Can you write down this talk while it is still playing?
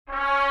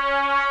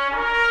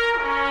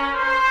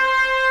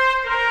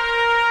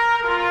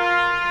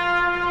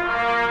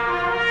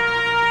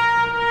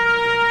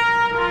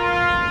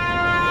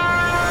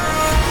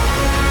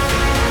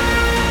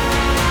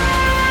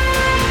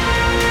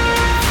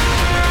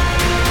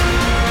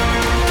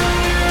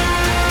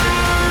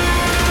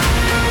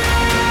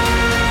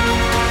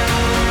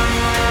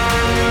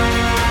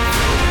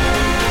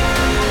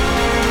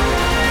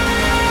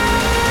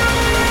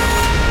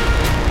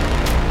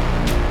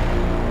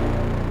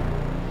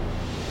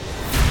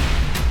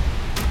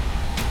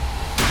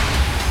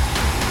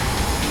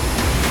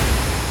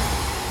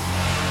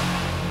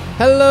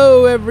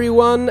Hello,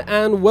 everyone,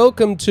 and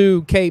welcome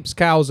to Capes,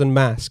 Cows, and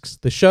Masks,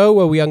 the show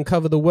where we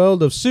uncover the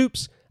world of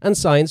soups and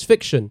science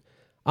fiction.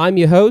 I'm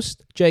your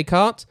host, Jake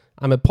Hart.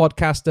 I'm a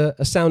podcaster,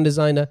 a sound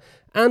designer,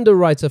 and a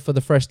writer for the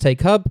Fresh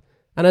Take Hub.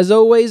 And as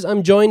always,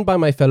 I'm joined by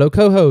my fellow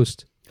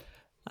co-host.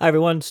 Hi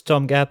everyone, it's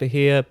Tom Gapper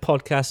here,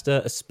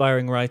 podcaster,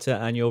 aspiring writer,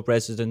 and your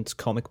resident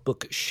comic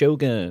book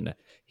shogun.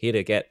 Here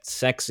to get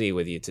sexy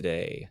with you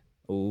today.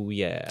 Oh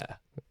yeah.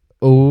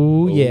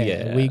 Oh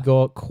yeah, we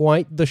got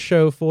quite the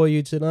show for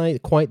you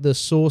tonight, quite the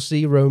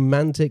saucy,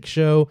 romantic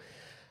show.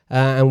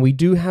 And we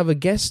do have a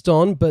guest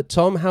on, but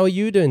Tom, how are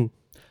you doing?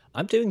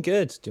 I'm doing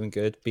good.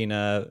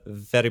 Been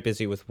very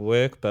busy with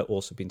work, but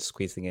also been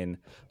squeezing in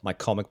my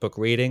comic book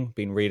reading.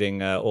 Been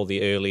reading all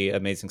the early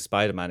Amazing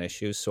Spider-Man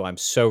issues, so I'm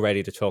so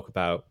ready to talk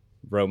about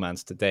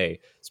romance today.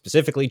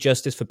 Specifically,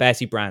 Justice for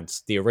Betty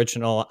Brant, the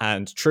original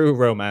and true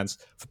romance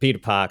for Peter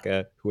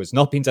Parker, who has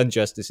not been done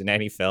justice in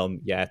any film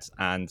yet.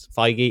 And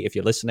Feige, if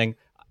you're listening,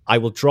 I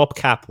will drop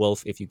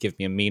Capwolf if you give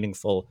me a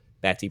meaningful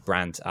Betty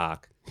Brant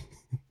arc.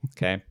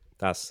 Okay?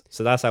 That's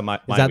how my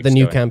Is that the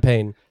new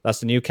campaign? That's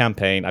the new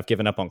campaign. I've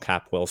given up on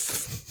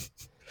Capwolf.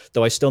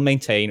 Though I still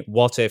maintain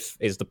What If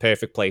is the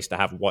perfect place to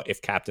have What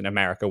If Captain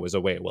America was a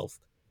werewolf.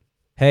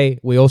 Hey,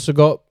 we also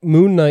got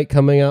Moon Knight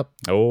coming up.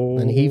 Oh.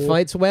 And he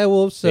fights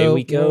werewolves. So there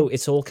we go.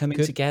 It's all coming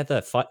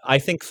together. I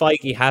think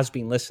Feige has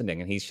been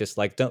listening and he's just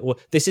like,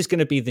 this is going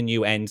to be the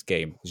new end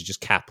game. It's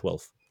just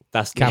Capwolf.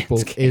 That's the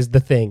Capwolf is the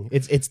thing.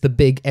 It's the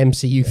big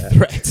MCU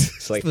threat.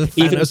 It's like the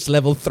Thanos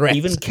level threat.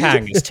 Even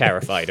Kang is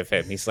terrified of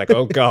him. He's like,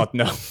 oh God,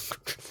 no.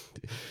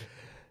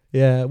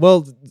 Yeah,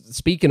 well,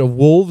 speaking of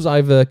wolves,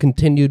 I've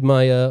continued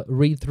my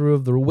read-through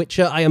of The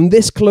Witcher. I am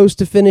this close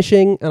to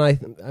finishing, and I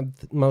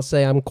must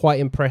say I'm quite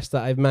impressed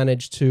that I've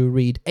managed to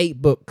read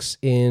 8 books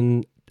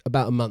in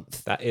about a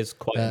month. That is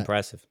quite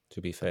impressive,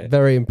 to be fair.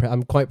 Very impressive.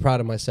 I'm quite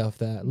proud of myself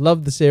there.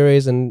 Love the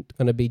series and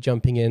going to be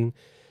jumping in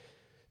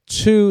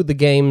to the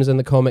games and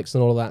the comics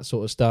and all of that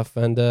sort of stuff.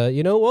 And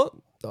you know what?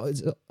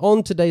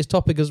 On today's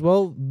topic as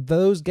well,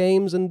 those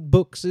games and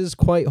books is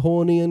quite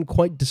horny and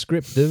quite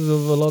descriptive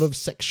of a lot of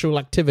sexual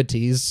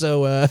activities.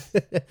 So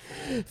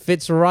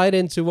fits right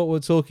into what we're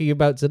talking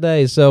about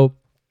today. So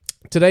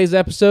today's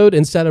episode,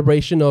 in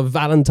celebration of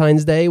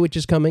Valentine's Day, which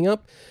is coming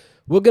up,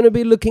 we're going to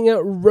be looking at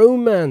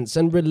romance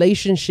and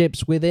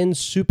relationships within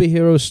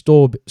superhero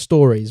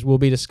stories. We'll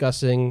be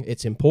discussing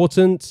its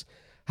importance,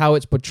 how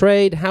it's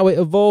portrayed, how it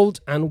evolved,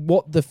 and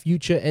what the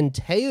future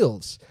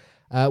entails.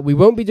 We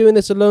won't be doing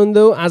this alone,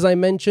 though. As I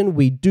mentioned,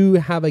 we do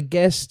have a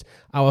guest,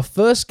 our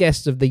first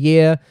guest of the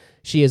year.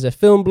 She is a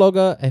film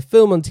blogger, a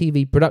film and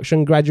TV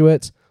production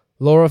graduate,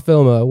 Laura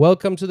Filmer.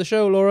 Welcome to the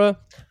show, Laura.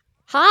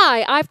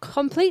 Hi, I've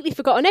completely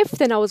forgotten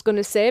everything I was going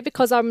to say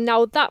because I'm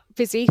now that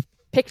busy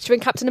picturing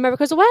Captain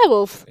America as a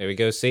werewolf. There we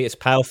go. See, it's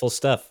powerful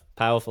stuff.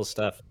 Powerful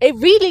stuff. It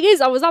really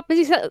is. I was that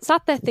busy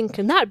sat there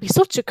thinking that'd be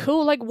such a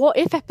cool, what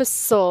if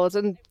episode,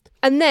 and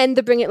then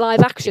they bring it live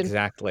action.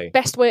 Exactly.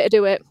 Best way to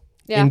do it.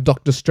 Yeah. In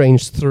Doctor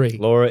Strange 3.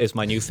 Laura is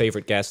my new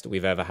favorite guest that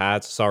we've ever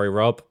had. Sorry,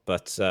 Rob,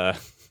 but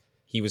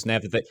he was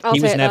never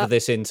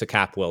this into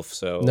Capwolf.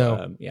 So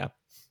no. Yeah.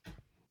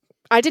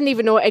 I didn't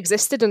even know it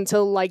existed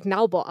until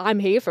now, but I'm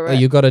here for it.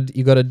 You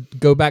gotta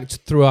go back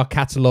through our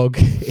catalogue.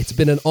 It's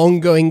been an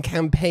ongoing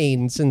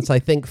campaign since I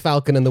think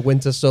Falcon and the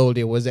Winter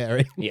Soldier was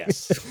airing.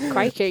 Yes.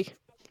 Crikey.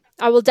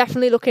 I will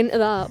definitely look into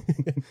that.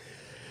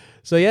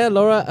 So yeah,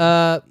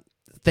 Laura,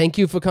 thank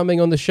you for coming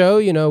on the show.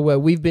 You know,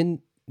 we've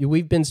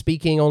been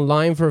speaking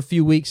online for a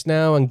few weeks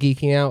now and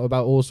geeking out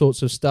about all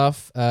sorts of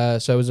stuff.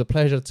 So it was a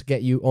pleasure to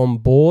get you on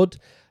board.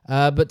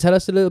 But tell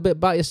us a little bit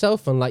about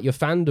yourself and your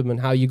fandom and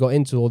how you got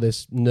into all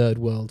this nerd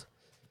world.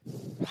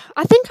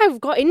 I think I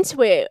got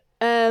into it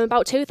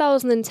about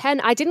 2010.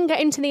 I didn't get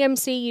into the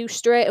MCU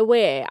straight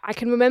away. I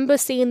can remember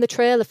seeing the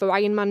trailer for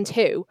Iron Man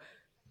 2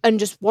 and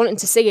just wanting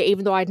to see it,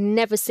 even though I'd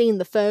never seen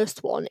the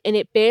first one. And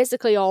it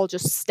basically all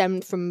just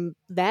stemmed from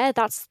there.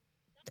 That's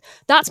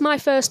my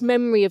first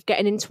memory of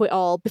getting into it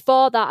all.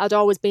 Before that, I'd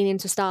always been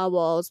into Star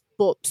Wars,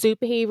 but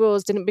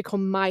superheroes didn't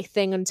become my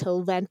thing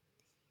until then.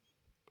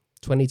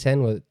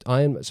 2010 was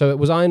so it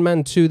was Iron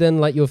Man 2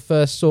 then your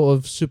first sort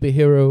of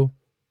superhero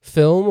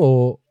film,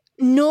 or?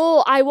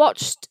 No, I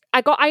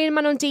got Iron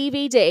Man on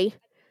DVD,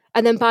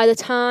 and then by the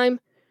time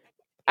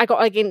I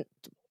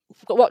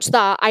watched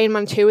that, Iron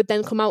Man 2 had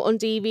then come out on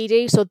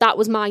DVD, so that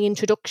was my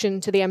introduction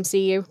to the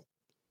MCU.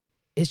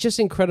 It's just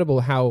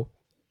incredible how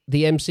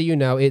the MCU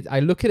now, I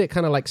look at it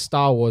kind of like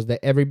Star Wars, that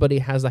everybody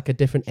has a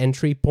different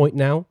entry point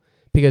now,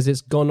 because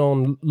it's gone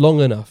on long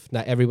enough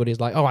that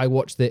everybody's like, oh, I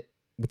watched it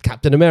with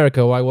Captain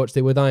America, or I watched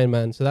it with Iron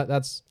Man. So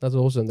that's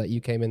awesome that you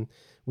came in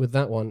with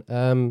that one.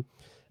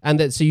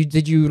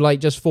 Did you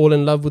just fall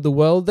in love with the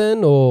world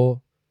then,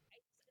 or?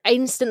 I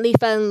instantly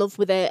fell in love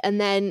with it, and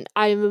then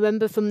I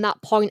remember from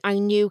that point I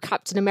knew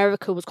Captain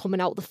America was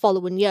coming out the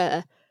following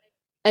year,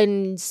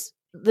 and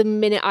the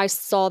minute I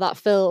saw that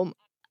film,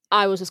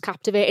 I was just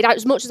captivated.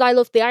 As much as I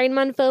loved the Iron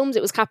Man films,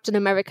 it was Captain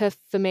America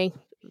for me.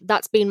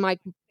 That's been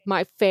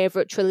my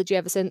favourite trilogy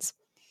ever since.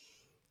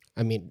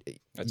 I mean,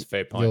 That's a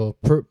fair point.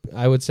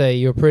 I would say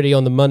you're pretty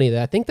on the money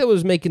there. I think that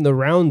was making the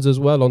rounds as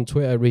well on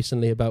Twitter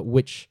recently about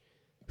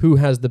who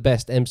has the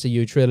best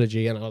MCU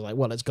trilogy, and I was like,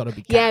 well, it's got to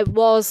be Cap. Yeah, it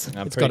was.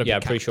 I'm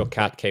pretty sure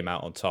Cap came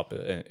out on top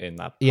in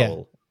that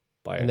poll.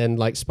 Yeah. And then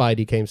like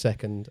Spidey came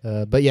second.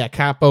 But yeah,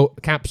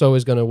 Cap's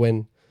always going to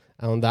win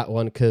on that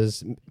one,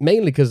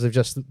 mainly because of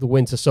just the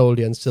Winter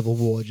Soldier and Civil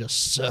War,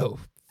 just so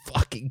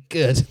fucking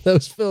good.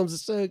 Those films are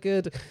so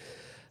good.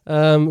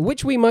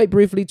 Which we might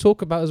briefly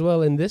talk about as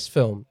well in this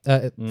film.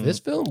 This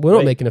film? We're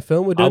not making a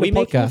film. We're doing a podcast.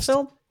 Making a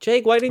film?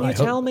 Jake, why didn't you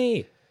tell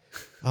me?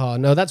 Oh,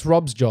 no, that's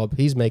Rob's job.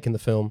 He's making the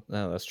film.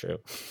 No, that's true.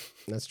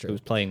 That's true.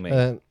 Who's playing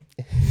me?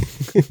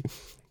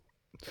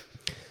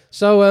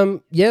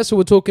 So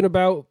we're talking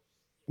about,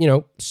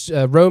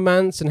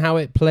 romance and how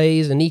it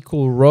plays an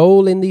equal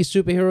role in these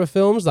superhero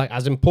films, like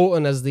as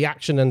important as the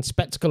action and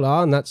spectacle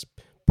are, and that's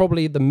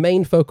probably the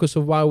main focus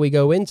of why we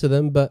go into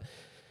them, but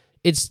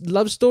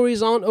love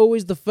stories aren't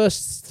always the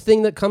first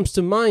thing that comes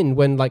to mind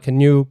when like a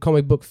new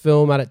comic book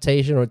film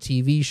adaptation or a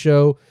TV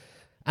show.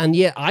 And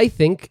yet I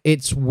think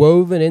it's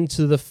woven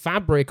into the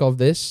fabric of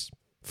this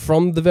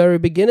from the very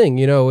beginning.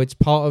 It's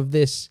part of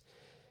this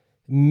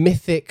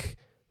mythic,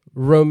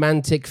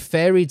 romantic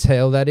fairy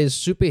tale that is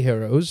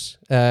superheroes.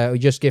 We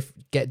just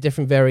get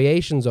different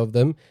variations of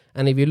them.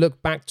 And if you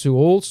look back to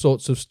all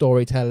sorts of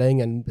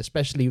storytelling, and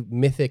especially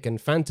mythic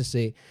and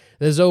fantasy,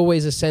 there's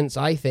always a sense,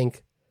 I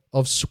think,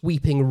 of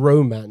sweeping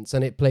romance,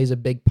 and it plays a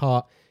big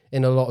part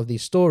in a lot of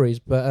these stories.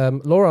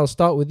 But Laura, I'll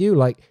start with you.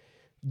 Like,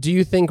 do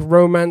you think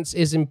romance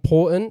is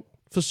important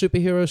for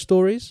superhero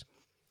stories?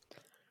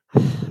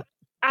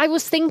 I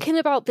was thinking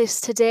about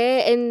this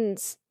today, and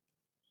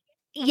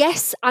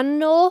yes and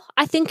no.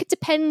 I think it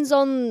depends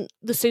on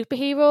the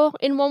superhero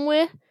in one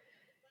way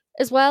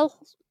as well.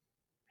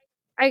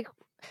 I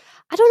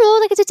don't know,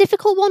 like it's a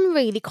difficult one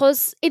really,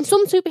 because in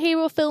some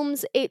superhero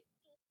films it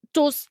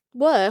does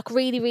work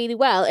really, really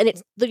well, and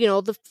it's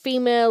the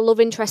female love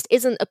interest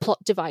isn't a plot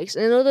device.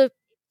 And in other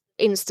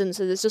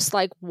instances, it's just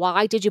like,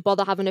 why did you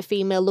bother having a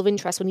female love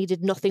interest when you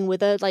did nothing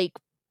with her? Like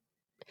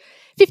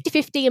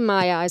 50-50 in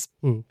my eyes.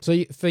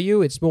 So for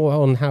you, it's more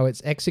on how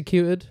it's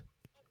executed?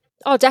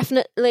 Oh,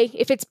 definitely.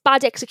 If it's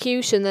bad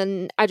execution,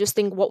 then I just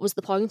think, what was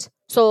the point?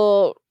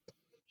 So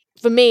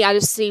for me, I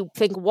just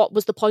think, what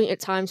was the point at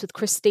times with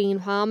Christine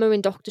Palmer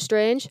in Doctor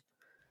Strange?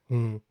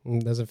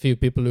 There's a few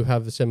people who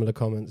have similar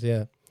comments,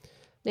 yeah.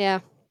 Yeah.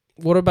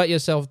 What about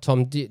yourself,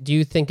 Tom? Do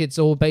you think it's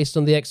all based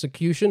on the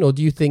execution, or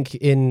do you think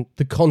in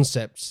the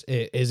concepts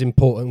it is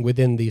important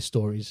within these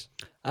stories?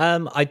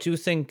 I do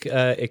think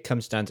it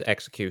comes down to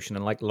execution.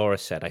 And like Laura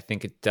said, I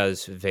think it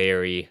does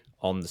vary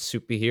on the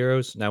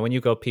superheroes. Now, when you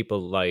got people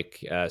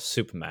like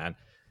Superman,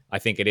 I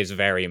think it is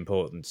very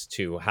important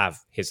to have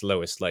his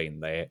Lois Lane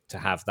there, to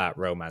have that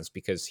romance,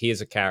 because he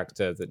is a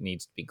character that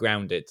needs to be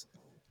grounded.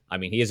 I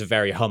mean, he is a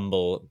very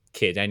humble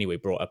kid anyway,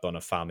 brought up on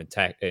a farm in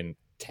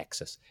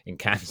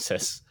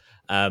Kansas.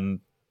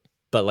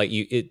 But like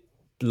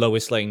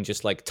Lois Lane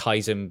just like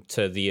ties him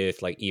to the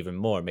earth like even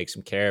more, makes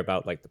him care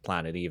about like the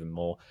planet even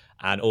more.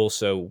 And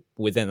also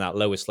within that,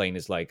 Lois Lane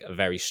is like a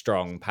very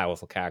strong,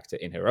 powerful character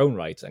in her own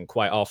right, and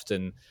quite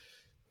often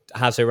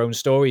has her own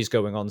stories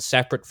going on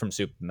separate from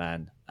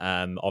Superman.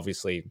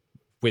 Obviously,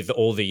 with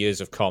all the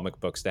years of comic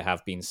books, there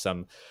have been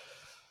some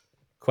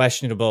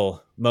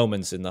questionable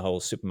moments in the whole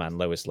Superman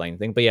Lois Lane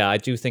thing. But yeah, I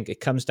do think it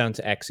comes down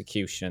to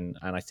execution,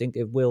 and I think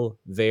it will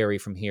vary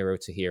from hero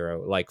to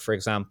hero. Like, for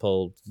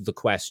example, The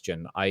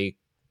Question. I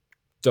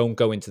don't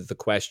go into The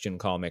Question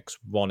comics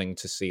wanting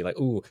to see like,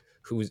 ooh,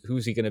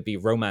 who's he going to be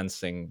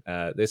romancing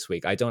this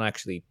week? I don't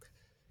actually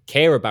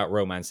care about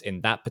romance in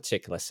that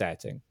particular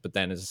setting. But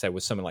then, as I said,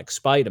 with something like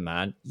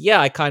Spider-Man,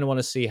 yeah, I kind of want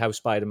to see how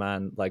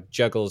Spider-Man like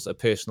juggles a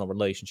personal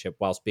relationship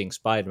whilst being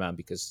Spider-Man,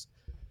 because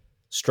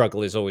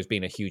struggle has always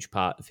been a huge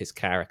part of his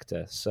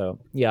character. So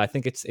yeah, I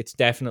think it's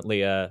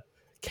definitely a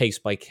case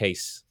by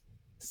case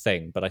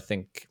thing, but I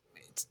think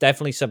it's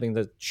definitely something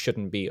that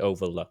shouldn't be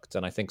overlooked.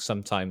 And I think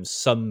sometimes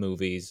some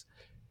movies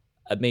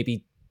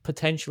maybe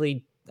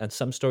potentially, and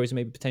some stories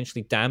may be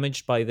potentially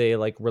damaged by their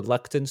like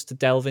reluctance to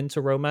delve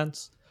into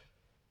romance.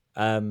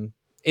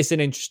 It's an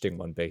interesting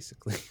one,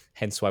 basically.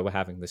 Hence why we're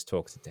having this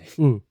talk today.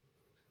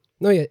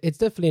 No, yeah, it's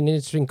definitely an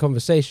interesting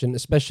conversation,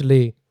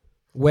 especially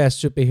where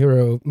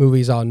superhero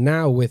movies are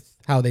now with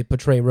how they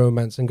portray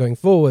romance and going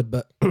forward.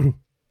 But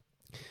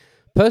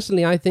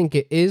personally, I think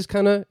it is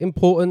kind of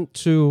important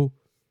to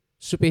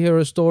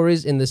superhero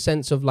stories in the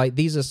sense of like,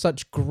 these are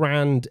such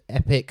grand,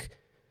 epic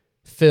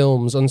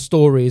films and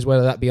stories,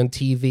 whether that be on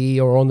TV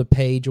or on the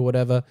page or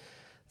whatever,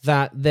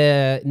 that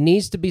there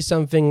needs to be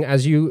something,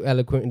 as you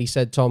eloquently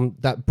said, Tom,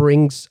 that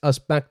brings us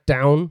back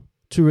down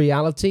to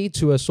reality,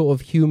 to a sort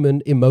of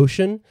human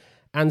emotion,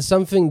 and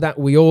something that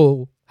we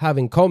all have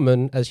in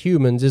common as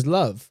humans is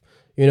love.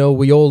 We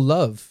all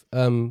love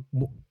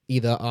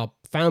either our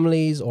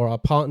families or our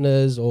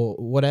partners or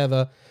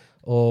whatever,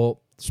 or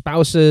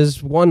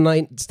spouses, one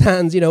night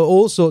stands,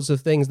 all sorts of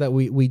things that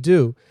we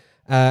do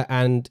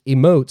and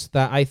emote,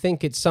 that I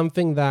think it's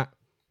something that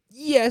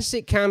yes,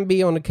 it can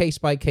be on a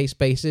case-by-case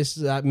basis.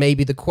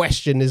 Maybe the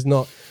question is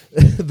not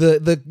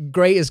the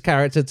greatest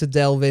character to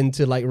delve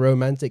into, like,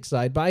 romantic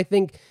side. But I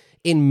think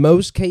in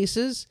most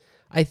cases,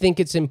 I think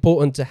it's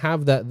important to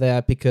have that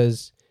there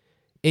because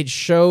it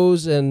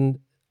shows an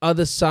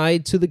other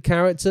side to the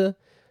character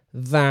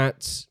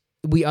that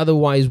we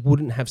otherwise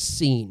wouldn't have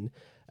seen.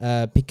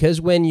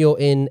 Because when you're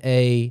in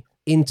a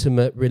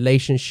intimate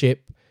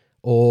relationship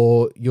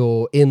or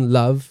you're in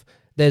love,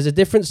 there's a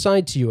different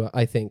side to you,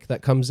 I think,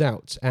 that comes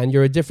out. And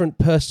you're a different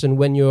person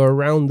when you're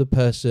around the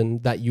person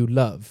that you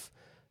love.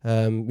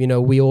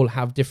 We all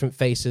have different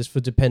faces for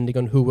depending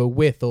on who we're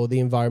with or the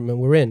environment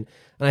we're in.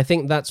 And I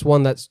think that's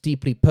one that's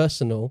deeply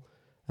personal.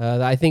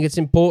 That I think it's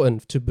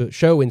important to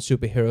show in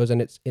superheroes.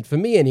 And for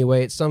me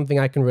anyway, it's something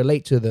I can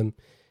relate to them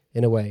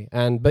in a way.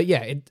 But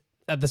yeah,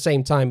 at the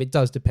same time, it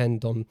does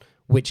depend on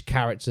which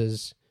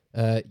characters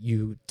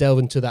you delve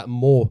into that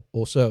more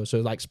or so. So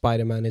like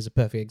Spider-Man is a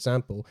perfect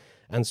example.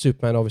 And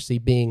Superman obviously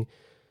being,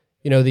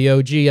 the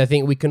OG, I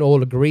think we can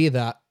all agree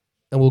that,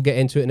 and we'll get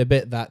into it in a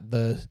bit, that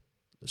the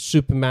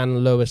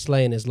Superman Lois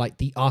Lane is like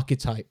the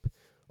archetype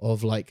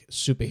of like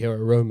superhero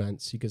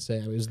romance, you could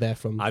say. I was there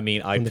from I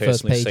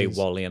personally say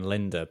Wally and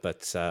Linda,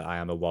 but I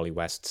am a Wally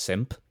West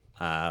simp,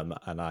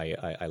 and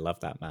I love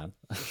that man.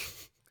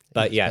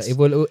 But yes, if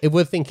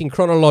we're thinking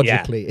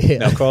chronologically, yeah.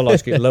 No,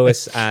 chronologically,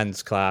 Lois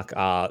and Clark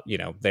are,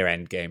 their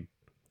end game,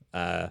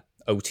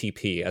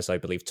 OTP, as I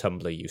believe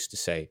Tumblr used to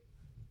say.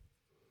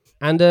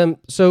 And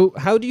so,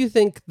 how do you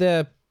think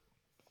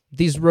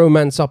these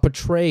romance are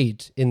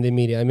portrayed in the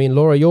media? I mean,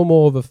 Laura, you're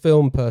more of a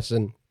film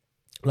person.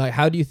 Like,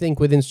 how do you think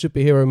within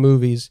superhero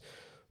movies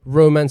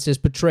romance is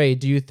portrayed?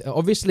 Do you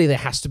obviously there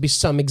has to be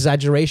some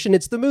exaggeration?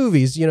 It's the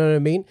movies, you know what I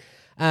mean?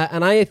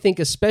 And I think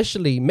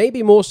especially,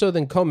 maybe more so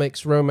than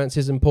comics, romance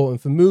is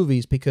important for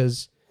movies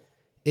because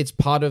it's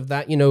part of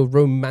that,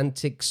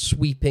 romantic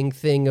sweeping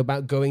thing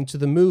about going to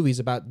the movies,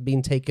 about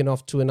being taken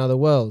off to another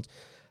world.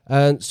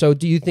 So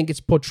do you think it's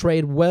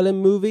portrayed well in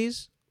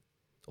movies,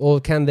 or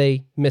can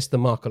they miss the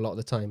mark a lot of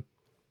the time?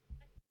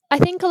 I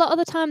think a lot of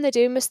the time they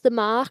do miss the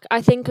mark.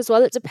 I think as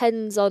well it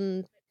depends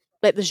on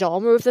like the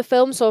genre of the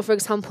film. So for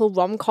example,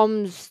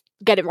 rom-coms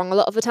get it wrong a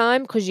lot of the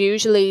time because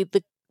usually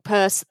the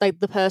person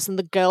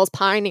the girl's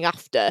pining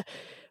after,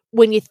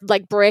 when you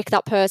like break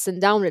that person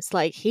down, it's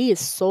like he is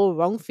so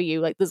wrong for you.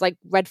 Like there's like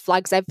red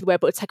flags everywhere,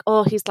 but it's like,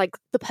 oh, he's like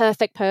the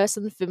perfect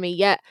person for me.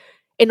 Yet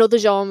in other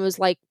genres,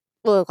 like,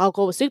 well, I'll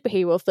go with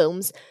superhero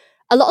films,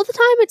 a lot of the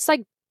time it's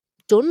like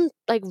done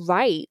like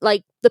right.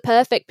 Like the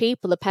perfect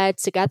people are paired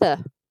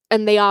together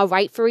and they are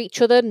right for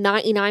each other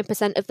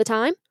 99% of the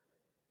time.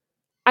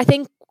 I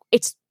think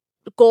it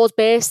goes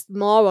based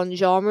more on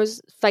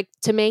genres, like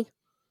to me.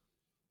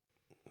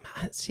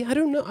 See, I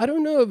don't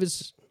know if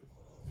it's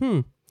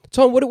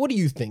Tom, what do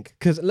you think?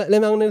 Because I'm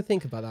going to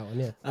think about that one.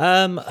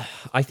 Yeah.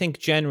 I think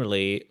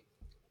generally,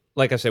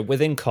 like I said,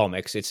 within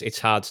comics, it's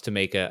hard to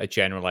make a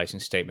generalizing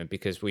statement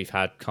because we've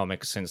had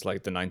comics since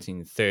like the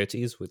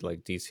 1930s with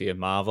like DC and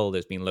Marvel.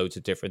 There's been loads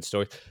of different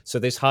stories, so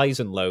there's highs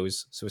and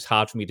lows. So it's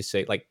hard for me to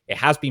say like it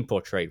has been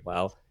portrayed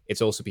well.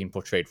 It's also been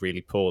portrayed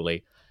really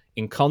poorly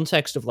in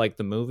context of like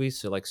the movies.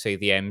 So like say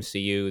the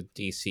MCU,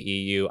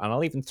 DCEU, and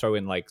I'll even throw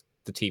in like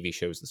the TV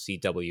shows, the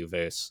CW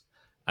verse,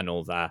 and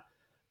all that.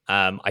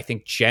 I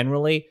think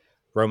generally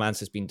romance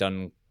has been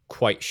done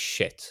quite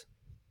shit,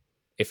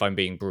 if I'm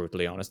being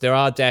brutally honest. There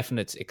are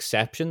definite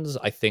exceptions.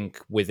 I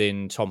think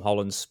within Tom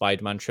Holland's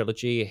Spider-Man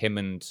trilogy, him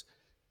and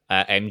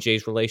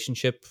MJ's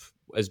relationship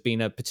has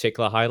been a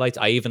particular highlight.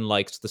 I even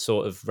liked the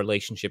sort of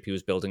relationship he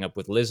was building up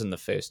with Liz in the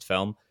first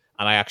film,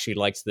 and I actually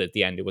liked that at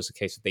the end it was a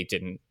case that they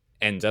didn't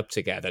end up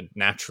together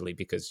naturally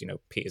because,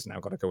 Peter's now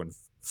got to go and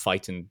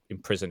fight and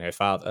imprison her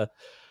father.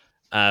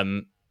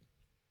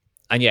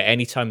 And yeah,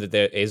 anytime that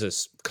there is a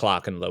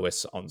Clark and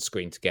Lois on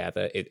screen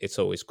together, it's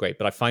always great.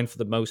 But I find for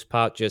the most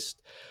part,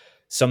 just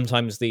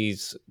sometimes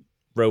these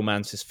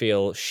romances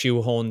feel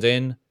shoehorned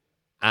in.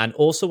 And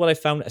also what I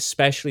found,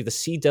 especially the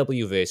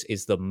CW verse,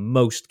 is the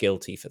most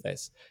guilty for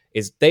this,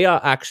 is they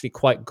are actually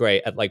quite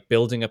great at like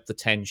building up the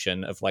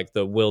tension of like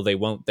the will they,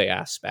 won't they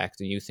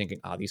aspect. And you thinking,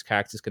 are these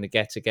characters going to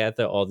get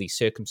together or these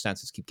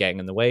circumstances keep getting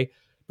in the way?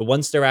 But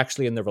once they're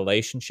actually in the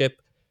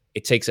relationship,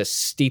 it takes a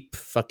steep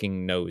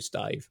fucking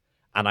nosedive.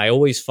 And I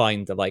always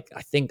find that, like,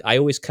 I think I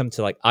always come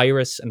to like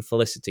Iris and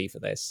Felicity for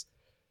this.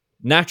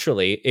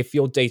 Naturally, if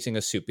you're dating a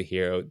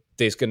superhero,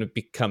 there's going to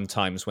become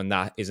times when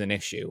that is an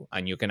issue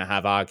and you're going to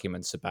have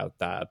arguments about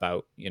that,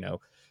 about,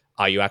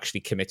 are you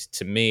actually committed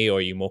to me or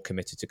are you more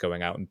committed to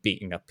going out and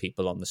beating up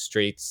people on the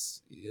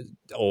streets?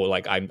 Or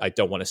like, I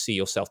don't want to see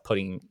yourself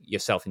putting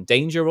yourself in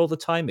danger all the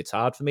time. It's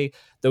hard for me.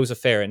 Those are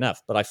fair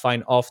enough. But I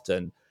find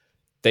often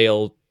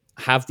they'll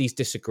have these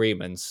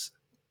disagreements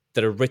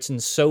that are written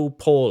so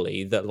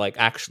poorly that like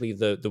actually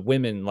the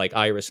women like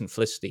Iris and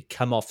Felicity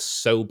come off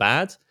so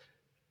bad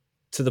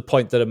to the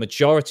point that a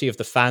majority of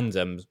the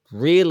fandom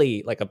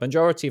really, like a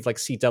majority of like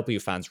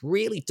CW fans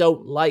really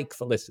don't like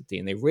Felicity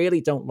and they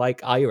really don't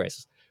like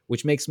Iris,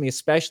 which makes me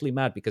especially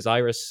mad because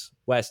Iris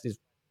West is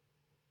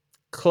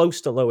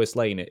close to Lois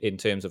Lane in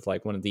terms of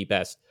like one of the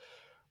best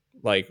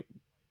like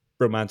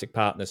romantic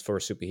partners for a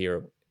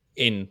superhero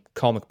in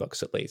comic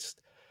books, at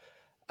least.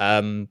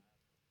 And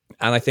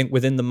I think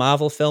within the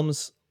Marvel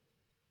films,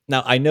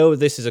 now I know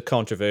this is a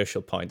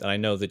controversial point, and I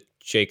know that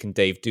Jake and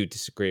Dave do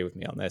disagree with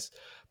me on this.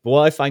 But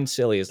what I find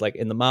silly is, like,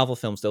 in the Marvel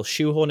films, they'll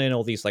shoehorn in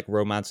all these like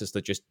romances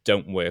that just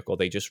don't work, or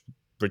they just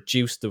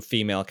reduce the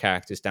female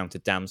characters down to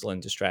damsel in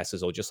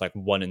distresses, or just like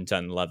one and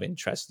done love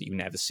interests that you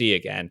never see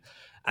again.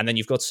 And then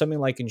you've got something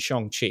like in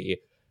Shang-Chi.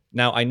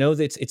 Now, I know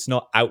that it's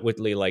not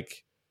outwardly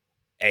like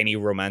any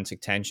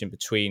romantic tension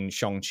between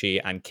Shang-Chi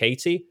and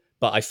Katie,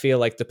 but I feel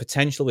like the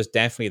potential was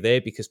definitely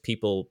there because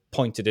people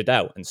pointed it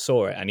out and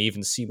saw it. And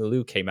even Simu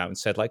Liu came out and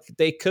said, like,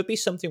 they could be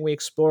something we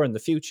explore in the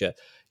future.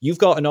 You've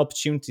got an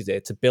opportunity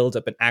there to build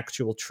up an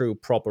actual, true,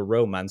 proper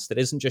romance that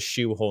isn't just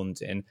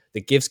shoehorned in,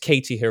 that gives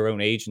Katie her own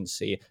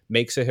agency,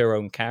 makes her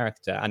own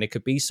character. And it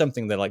could be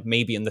something that, like,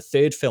 maybe in the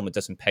third film, it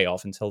doesn't pay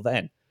off until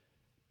then.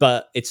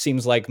 But it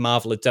seems like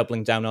Marvel are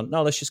doubling down on,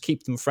 no, let's just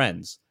keep them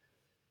friends.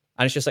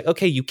 And it's just like,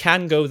 okay, you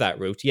can go that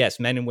route. Yes,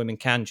 men and women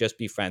can just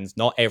be friends.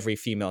 Not every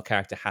female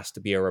character has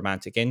to be a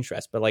romantic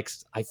interest. But like,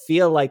 I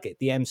feel like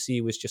the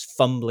MCU was just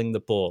fumbling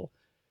the ball.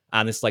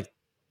 And it's like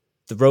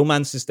the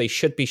romances they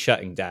should be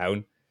shutting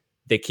down,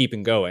 they're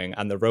keeping going.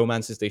 And the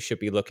romances they should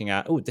be looking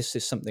at, oh, this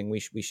is something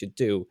we should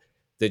do,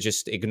 they're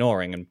just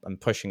ignoring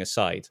and pushing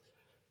aside.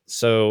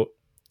 So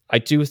I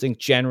do think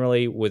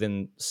generally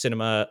within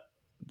cinema,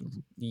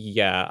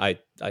 yeah,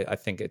 I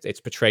think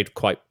it's portrayed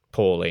quite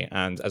poorly,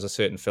 and as a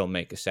certain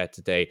filmmaker said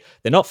today,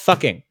 they're not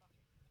fucking.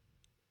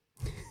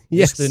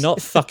 Yes, they're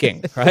not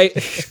fucking, right?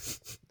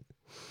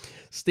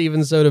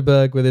 Steven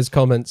Soderbergh with his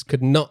comments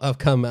could not have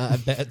come at a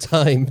better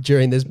time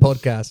during this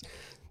podcast.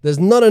 There's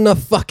not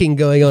enough fucking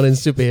going on in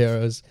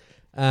superheroes.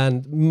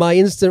 And my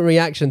instant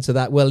reaction to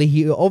that, well,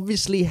 he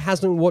obviously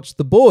hasn't watched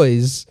The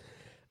Boys.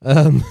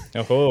 And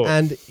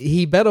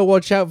he better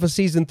watch out for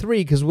season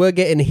 3 because we're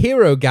getting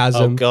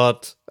Hero-gasm. Oh,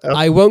 God.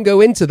 I won't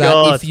go into that.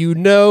 God. If you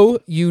know,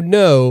 you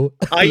know.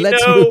 I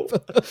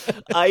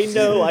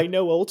know. I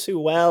know all too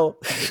well.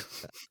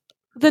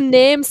 The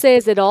name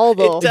says it all,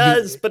 though. It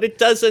does, but it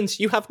doesn't.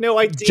 You have no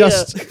idea.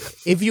 Just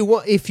if you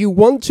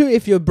want to,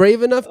 if you're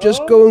brave enough,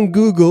 just go on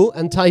Google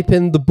and type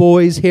in The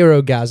Boys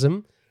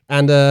Hero-gasm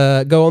and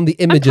go on the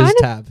images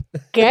tab.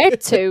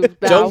 Get to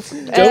now.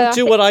 Don't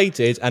do what I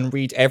did and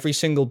read every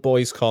single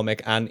Boys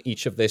comic and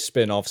each of their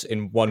spin-offs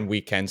in one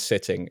weekend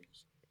sitting.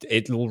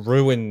 It'll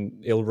ruin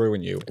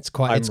you. It's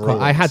quite.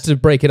 I had to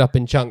break it up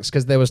in chunks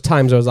because there was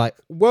times I was like,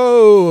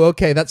 "Whoa,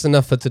 okay, that's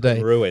enough for today."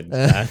 I'm ruined.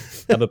 Man.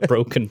 I'm a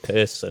broken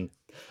person.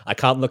 I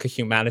can't look at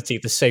humanity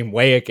the same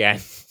way again.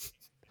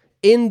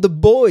 In The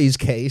Boys'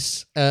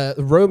 case,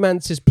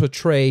 romance is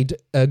portrayed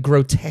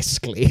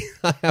grotesquely,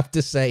 I have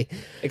to say.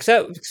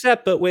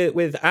 Except, but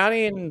with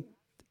Annie and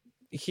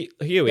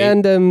Huey.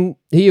 And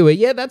Huey,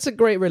 yeah, that's a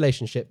great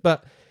relationship.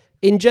 But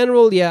in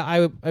general, yeah,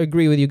 I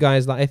agree with you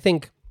guys that I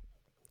think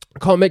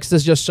comics,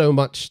 there's just so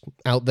much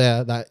out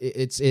there that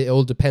it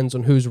all depends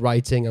on who's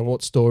writing and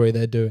what story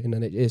they're doing,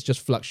 and it just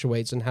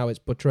fluctuates in how it's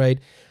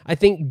portrayed. I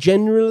think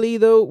generally,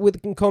 though,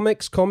 with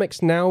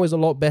comics now is a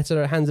lot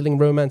better at handling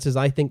romances,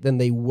 I think, than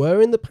they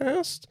were in the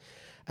past.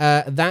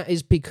 That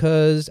is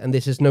because, and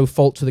this is no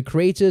fault to the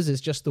creators, it's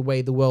just the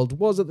way the world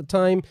was at the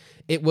time.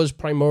 It was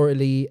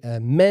primarily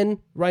men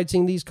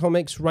writing these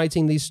comics,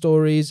 writing these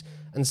stories,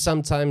 and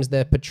sometimes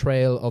their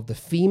portrayal of the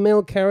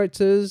female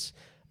characters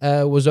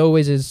was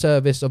always in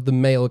service of the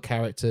male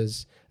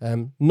characters.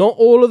 Not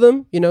all of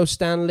them,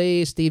 Stan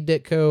Lee, Steve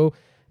Ditko,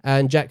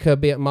 and Jack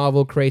Kirby at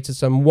Marvel created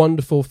some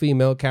wonderful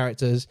female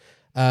characters,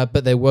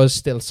 but there was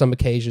still some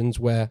occasions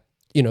where,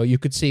 you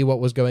could see what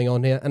was going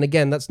on here. And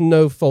again, that's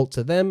no fault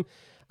to them.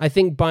 I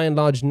think by and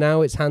large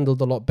now it's handled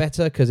a lot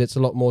better because it's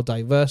a lot more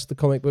diverse, the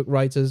comic book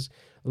writers,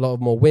 a lot of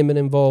more women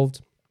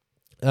involved.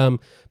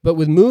 But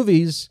with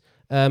movies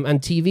and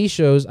TV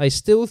shows, I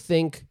still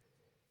think,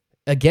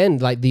 again,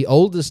 like the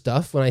older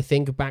stuff, when I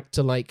think back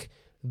to like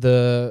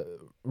the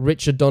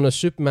Richard Donner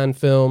Superman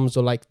films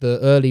or like the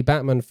early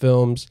Batman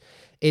films,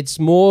 it's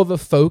more of a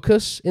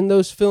focus in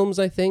those films,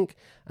 I think.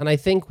 And I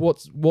think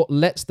what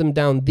lets them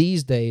down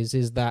these days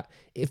is that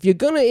if you're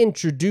going to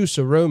introduce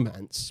a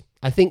romance,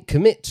 I think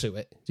commit to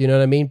it. Do you know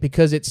what I mean?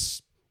 Because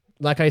it's,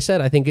 like I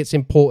said, I think it's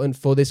important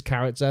for this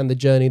character and the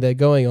journey they're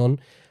going on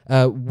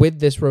with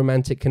this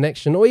romantic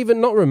connection, or even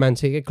not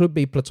romantic. It could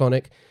be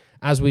platonic,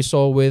 as we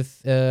saw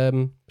with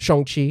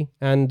Shang-Chi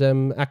and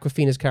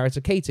Awkwafina's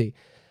character, Katie.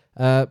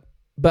 But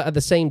at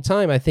the same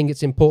time, I think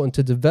it's important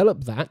to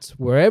develop that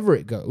wherever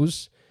it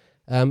goes.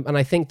 And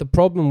I think the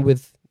problem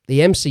with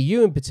the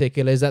MCU in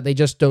particular is that they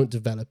just don't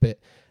develop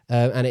it.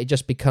 And it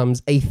just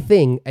becomes a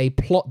thing, a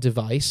plot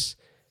device.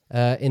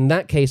 In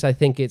that case, I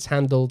think it's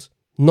handled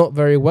not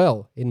very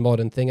well in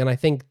modern thing. And I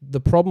think the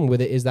problem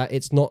with it is that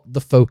it's not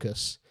the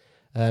focus.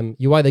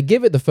 You either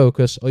give it the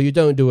focus or you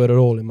don't do it at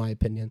all, in my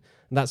opinion.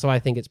 And that's how I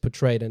think it's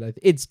portrayed. And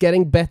it's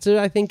getting better,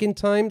 I think, in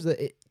times.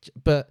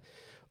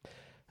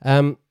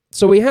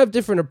 So we have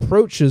different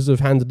approaches of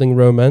handling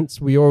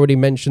romance. We already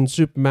mentioned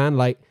Superman.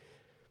 Like,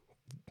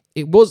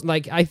 it was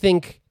like, I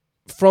think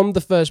from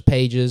the first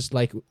pages,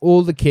 like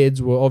all the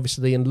kids were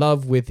obviously in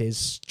love with his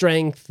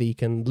strength. He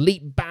can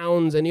leap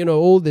bounds and,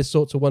 all this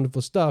sorts of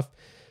wonderful stuff.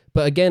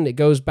 But again, it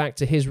goes back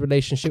to his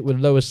relationship with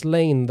Lois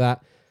Lane,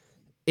 that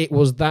it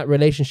was that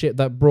relationship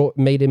that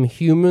made him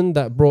human,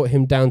 that brought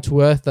him down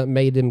to earth, that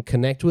made him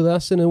connect with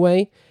us in a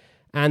way.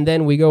 And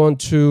then we go on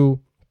to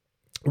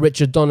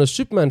Richard Donner's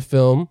Superman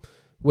film,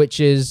 which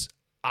is,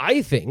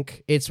 I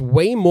think, it's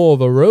way more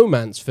of a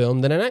romance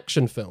film than an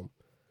action film.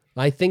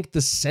 I think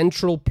the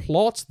central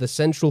plot, the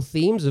central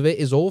themes of it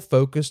is all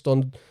focused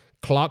on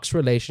Clark's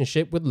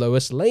relationship with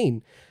Lois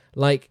Lane.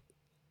 Like,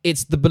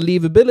 it's the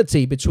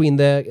believability between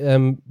their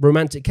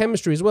romantic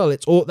chemistry as well.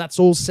 That's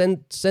all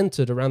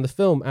centered around the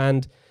film.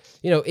 And,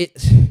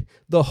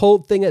 the whole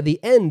thing at the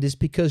end is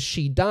because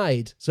she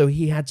died. So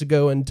he had to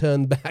go and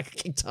turn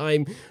back in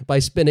time by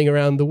spinning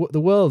around the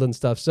world and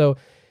stuff. So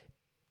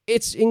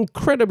it's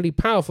incredibly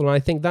powerful. And I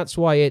think that's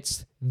why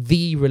it's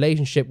the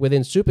relationship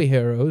within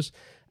superheroes.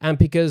 And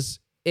because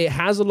it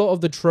has a lot of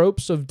the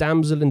tropes of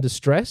damsel in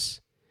distress,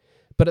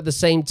 but at the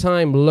same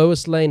time,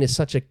 Lois Lane is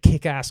such a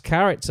kick-ass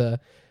character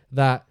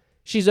that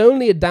she's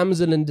only a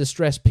damsel in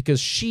distress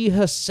because she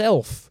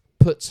herself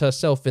puts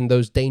herself in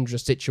those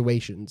dangerous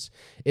situations.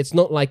 It's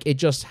not like it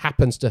just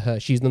happens to her.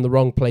 She's in the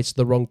wrong place at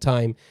the wrong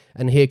time,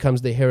 and here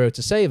comes the hero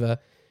to save her.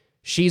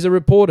 She's a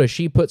reporter.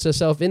 She puts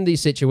herself in these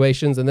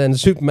situations, and then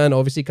Superman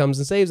obviously comes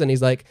and saves her, and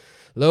he's like,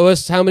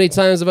 Lois, how many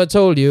times have I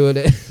told you? And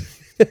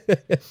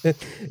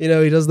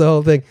he does the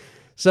whole thing.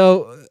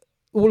 So,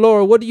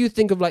 Laura, what do you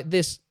think of like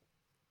this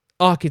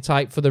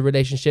archetype for the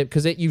relationship?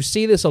 Because you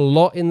see this a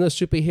lot in the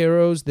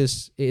superheroes.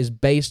 This is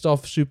based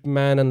off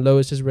Superman and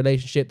Lois's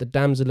relationship, the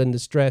damsel in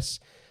distress.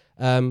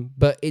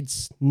 But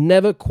it's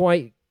never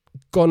quite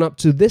gone up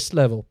to this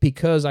level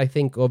because I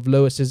think of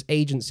Lois's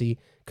agency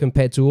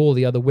compared to all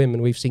the other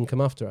women we've seen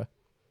come after her.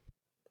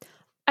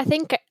 I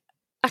think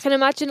I can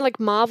imagine like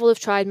Marvel have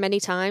tried many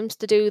times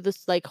to do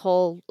this like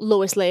whole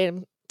Lois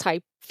Lane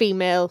type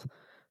female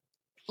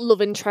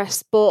love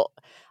interest, but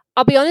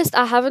I'll be honest,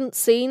 I haven't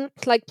seen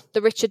like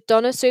the Richard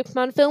Donner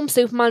Superman film.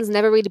 Superman's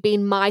never really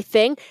been my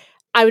thing.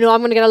 I know I'm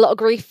going to get a lot of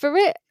grief for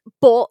it,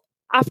 but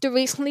after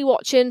recently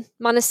watching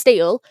Man of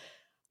Steel,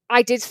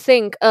 I did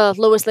think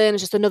Lois Lane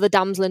is just another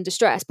damsel in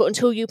distress, but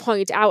until you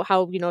pointed out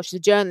how, she's a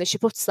journalist, she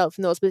puts herself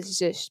in those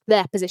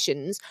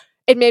positions,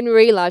 it made me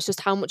realise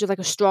just how much of like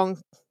a strong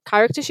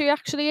character she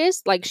actually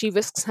is. Like, she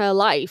risks her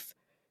life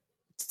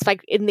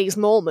like in these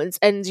moments,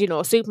 and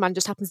Superman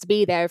just happens to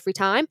be there every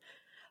time.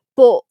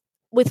 But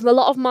with a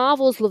lot of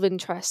Marvel's love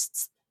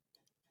interests,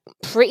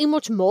 pretty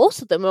much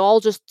most of them are all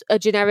just a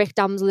generic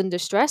damsel in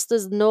distress.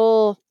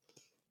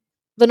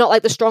 They're not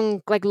like the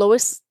strong like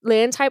Lois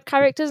Lane type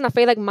characters, and I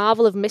feel like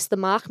Marvel have missed the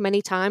mark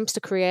many times to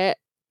create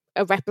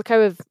a replica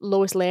of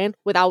Lois Lane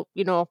without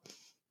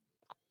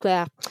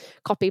their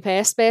copy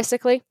paste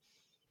basically.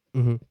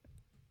 Mm-hmm.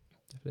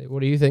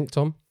 What do you think,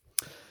 Tom?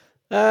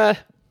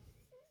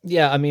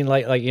 Yeah, I mean,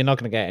 like you're not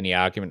going to get any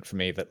argument from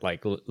me that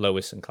like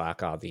Lois and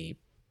Clark are the,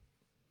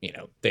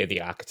 they're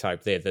the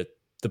archetype, they're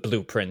the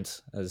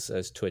blueprint,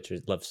 as Twitter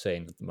loves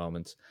saying at the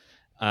moment.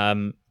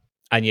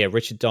 And yeah,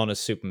 Richard Donner's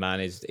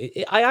Superman is.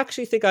 I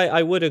actually think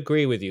I would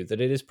agree with you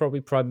that it is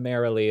probably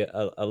primarily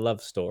a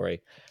love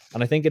story,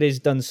 and I think it is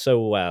done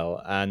so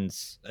well. And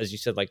as you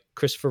said, like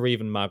Christopher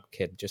Reeve and Margot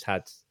Kidder just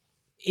had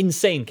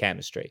insane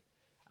chemistry,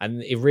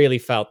 and it really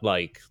felt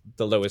like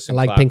the Lois. And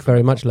I like Clark Pink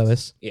very much,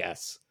 Lois.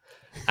 Yes.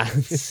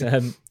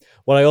 And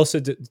what I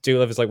also do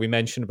love is like we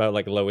mentioned about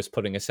like Lois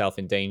putting herself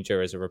in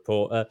danger as a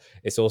reporter.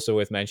 It's also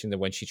worth mentioning that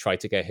when she tried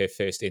to get her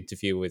first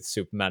interview with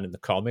Superman in the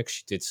comics,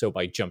 she did so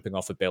by jumping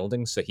off a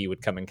building so he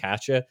would come and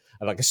catch her.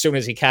 And like as soon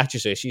as he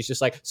catches her, she's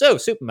just like, "So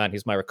Superman,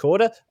 he's my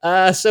recorder.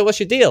 So what's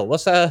your deal?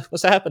 What's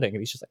happening?"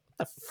 And he's just like,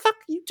 "What the fuck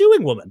are you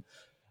doing, woman?"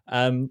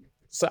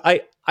 So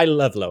I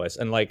love Lois,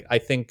 and like I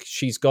think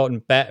she's gotten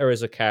better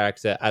as a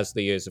character as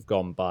the years have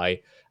gone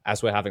by,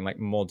 as we're having like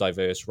more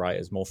diverse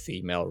writers, more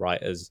female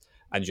writers,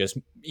 and just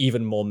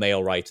even more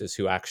male writers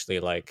who actually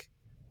like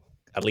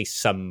at least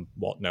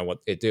somewhat know what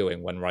they're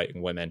doing when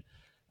writing women.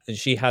 And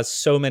she has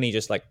so many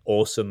just like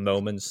awesome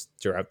moments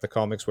throughout the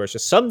comics where it's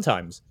just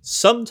sometimes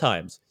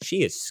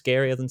she is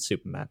scarier than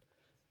Superman.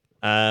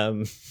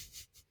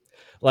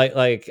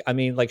 Like I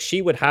mean, like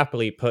she would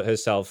happily put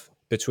herself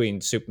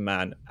between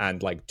Superman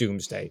and like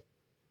Doomsday.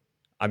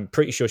 I'm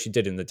pretty sure she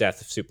did in the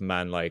Death of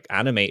Superman like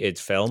animated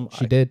film.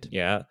 She did.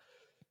 Yeah.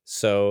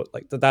 So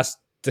like that's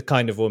the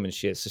kind of woman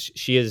she is. So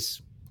she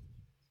is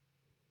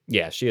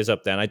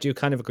up there. And I do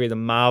kind of agree that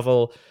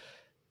Marvel,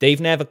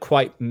 they've never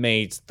quite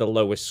made the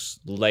Lois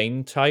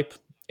Lane type,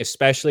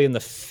 especially in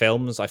the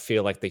films. I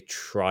feel like they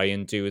try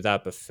and do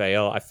that but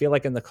fail. I feel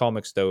like in the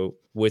comics though,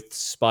 with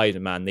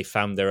Spider-Man, they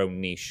found their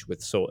own niche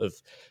with sort of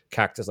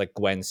characters like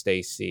Gwen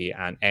Stacy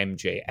and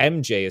MJ.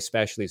 MJ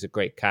especially is a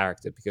great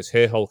character because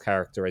her whole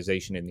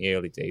characterization in the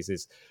early days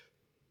is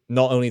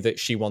not only that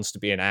she wants to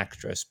be an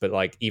actress, but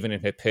like even in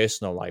her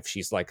personal life,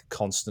 she's like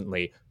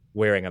constantly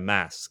wearing a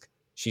mask.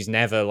 She's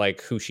never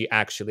like who she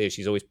actually is.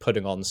 She's always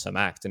putting on some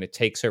act, and it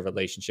takes her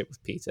relationship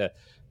with Peter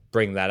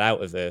bring that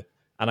out of her.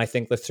 And I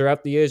think that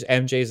throughout the years,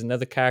 MJ is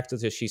another character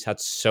that she's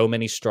had so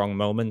many strong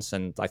moments,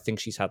 and I think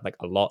she's had like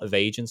a lot of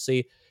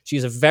agency.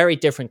 She's a very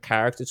different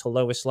character to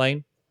Lois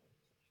Lane,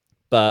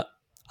 but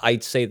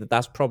I'd say that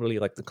that's probably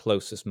like the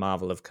closest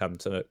Marvel have come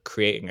to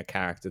creating a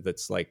character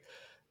that's like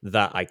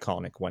that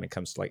iconic when it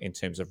comes to like in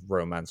terms of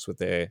romance with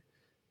their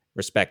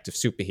respective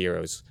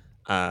superheroes.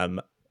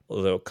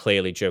 Although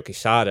clearly Joe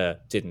Quesada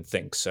didn't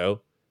think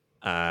so.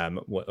 I'm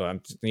not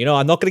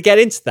going to get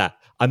into that.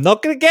 I'm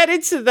not going to get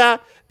into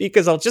that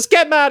because I'll just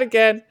get mad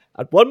again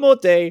at one more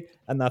day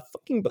and that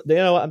fucking.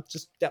 I'm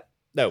just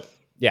no.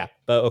 Yeah,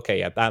 but okay,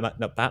 yeah,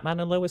 Batman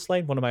and Lois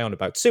Lane. What am I on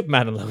about?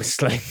 Superman and Lois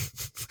Lane.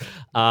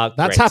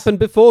 That's happened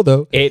before,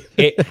 though.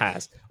 It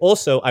has.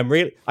 Also, I'm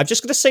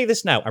just going to say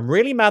this now. I'm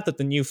really mad that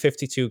the New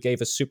 52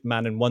 gave us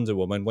Superman and Wonder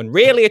Woman when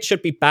really it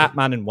should be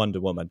Batman and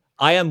Wonder Woman.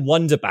 I am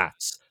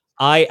Wonderbats.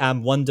 I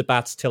am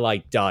Wonderbats till I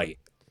die.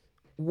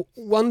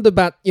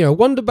 Wonderbat,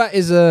 Wonderbat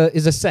is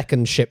a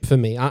second ship for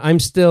me. I'm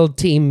still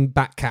team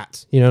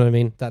Batcat. You know what I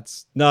mean?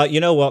 No, you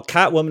know what?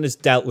 Catwoman has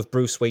dealt with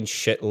Bruce Wayne's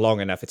shit long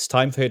enough. It's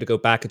time for her to go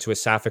back into a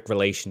sapphic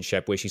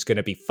relationship where she's going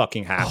to be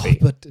fucking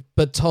happy.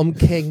 But Tom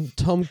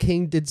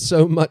King did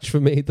so much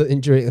for me for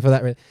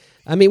that.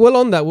 I mean, well,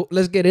 on that,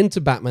 let's get into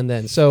Batman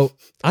then. So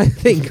I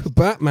think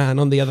Batman,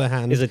 on the other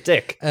hand, is a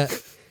dick.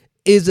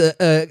 Is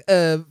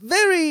a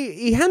very...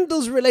 He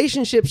handles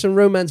relationships and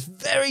romance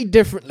very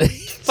differently.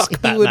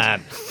 Fuck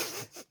Batman.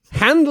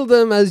 Handle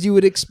them as you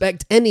would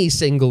expect any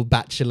single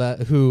bachelor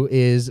who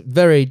is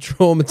very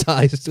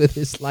traumatized with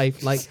his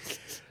life.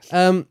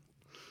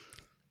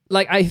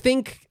 I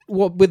think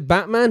with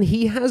Batman,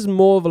 he has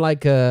more of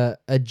like a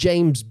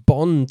James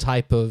Bond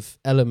type of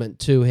element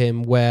to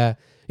him where,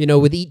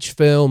 with each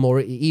film or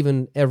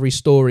even every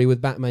story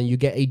with Batman, you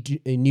get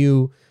a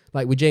new...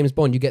 Like with James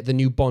Bond, you get the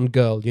new Bond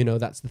girl,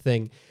 that's the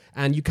thing.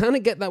 And you kind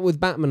of get that with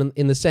Batman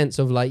in the sense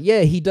of like,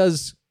 yeah, he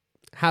does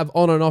have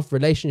on and off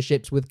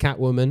relationships with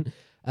Catwoman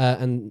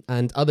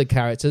and other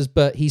characters,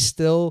 but he's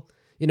still,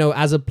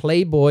 as a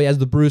playboy, as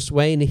the Bruce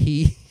Wayne,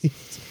 he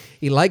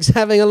likes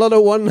having a lot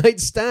of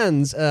one-night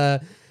stands.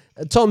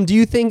 Tom, do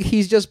you think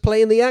he's just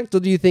playing the act, or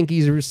do you think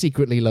he's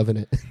secretly loving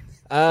it?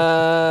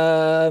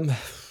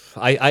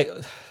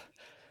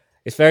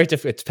 It's very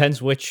different. It depends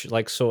which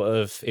sort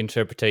of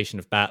interpretation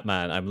of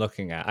Batman I'm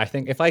looking at. I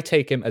think if I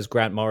take him as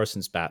Grant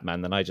Morrison's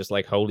Batman, then I just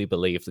wholly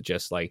believe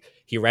that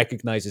he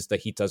recognizes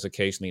that he does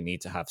occasionally need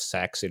to have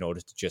sex in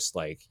order to just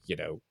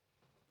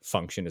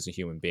function as a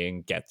human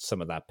being, get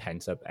some of that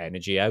pent up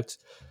energy out.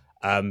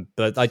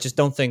 But I just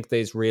don't think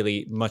there's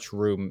really much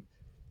room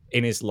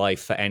in his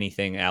life for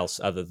anything else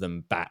other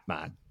than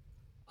Batman.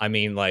 I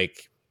mean,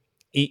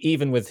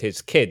 even with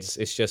his kids,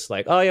 it's just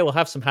oh yeah, we'll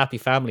have some happy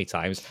family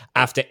times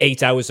after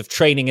 8 hours of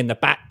training in the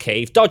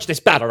Batcave. Dodge this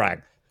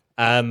Batarang.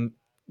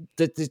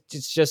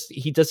 It's just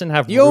he doesn't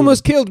have. You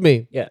almost killed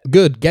me. Yeah,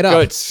 good. Get up.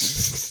 Good.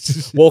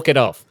 Walk it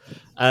off.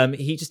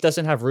 He just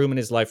doesn't have room in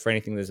his life for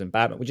anything that's in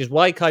Batman, which is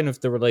why kind of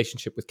the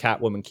relationship with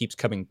Catwoman keeps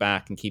coming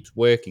back and keeps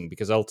working,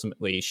 because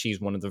ultimately she's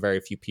one of the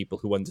very few people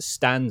who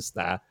understands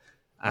that,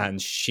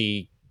 and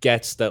she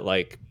gets that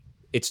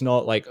it's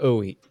not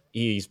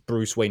he's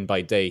Bruce Wayne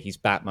by day, he's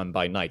Batman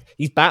by night.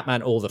 He's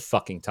Batman all the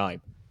fucking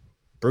time.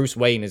 Bruce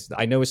Wayne is...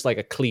 I know it's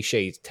a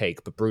cliche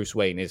take, but Bruce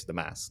Wayne is the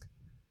mask.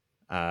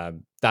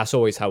 That's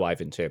always how I've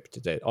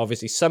interpreted it.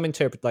 Obviously, some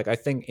interpret... I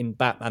think in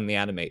Batman the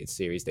Animated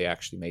Series, they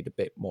actually made a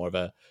bit more of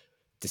a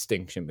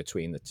distinction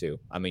between the two.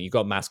 I mean, you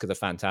got Mask of the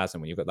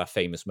Phantasm when you've got that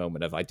famous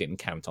moment of, I didn't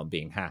count on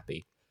being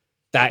happy.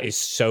 That is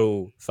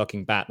so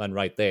fucking Batman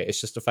right there.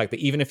 It's just the fact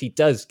that even if he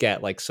does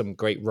get some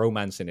great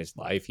romance in his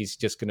life, he's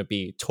just going to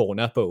be torn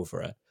up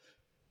over it.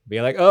 Be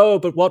oh,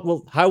 but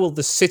how will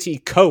the city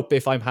cope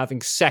if I'm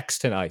having sex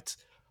tonight?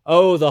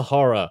 Oh, the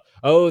horror.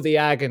 Oh, the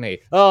agony.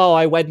 Oh,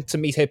 I went to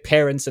meet her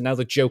parents and now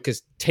the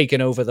Joker's taken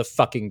over the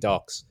fucking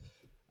docks.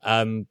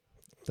 That's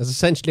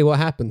essentially what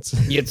happens.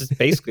 Yeah, that's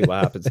basically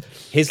what happens.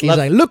 He's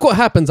look what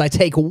happens. I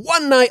take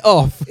one night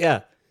off.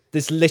 Yeah,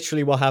 this is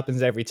literally what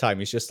happens every time.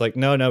 He's just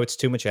no, it's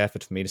too much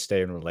effort for me to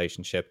stay in a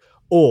relationship.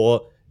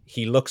 Or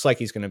he looks like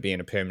he's going to be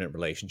in a permanent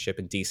relationship,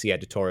 and DC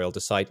editorial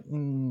decide,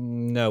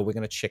 no, we're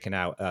going to chicken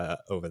out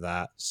over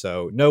that.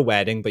 So no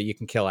wedding, but you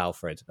can kill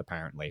Alfred,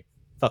 apparently.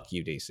 Fuck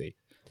you, DC.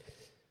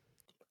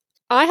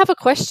 I have a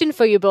question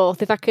for you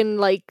both, if I can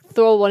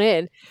throw one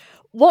in.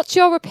 What's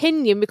your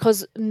opinion,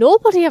 because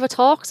nobody ever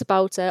talks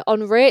about it,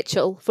 on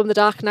Rachel from the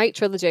Dark Knight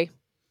trilogy?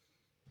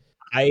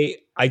 I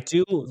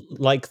do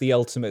like the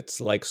ultimate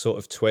sort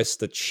of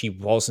twist that she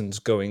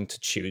wasn't going to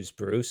choose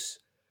Bruce.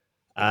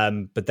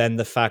 But then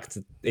the fact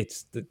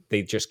that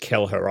they just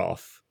kill her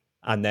off,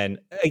 and then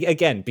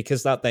again,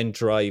 because that then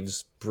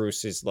drives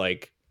Bruce's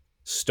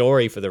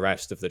story for the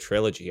rest of the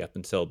trilogy up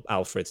until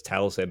Alfred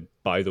tells him,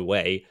 by the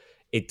way,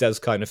 it does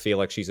kind of feel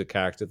like she's a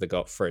character that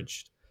got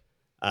fridged.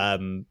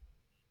 And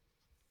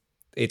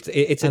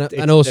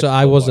also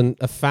I wasn't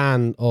a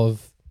fan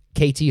of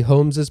Katie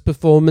Holmes's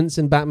performance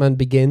in Batman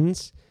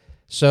Begins,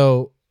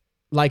 so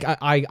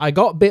I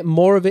got a bit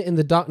more of it in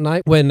The Dark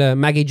Knight when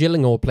Maggie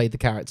Gyllenhaal played the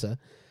character.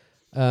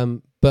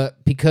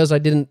 But because I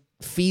didn't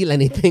feel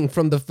anything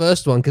from the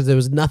first one because there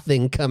was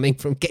nothing coming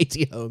from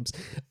Katie Holmes.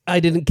 I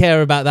didn't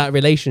care about that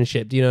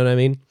relationship. Do you know what I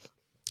mean?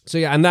 So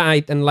yeah,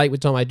 and like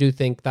with Tom, I do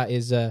think that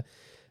is an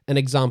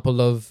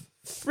example of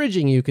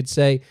fridging, you could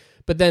say.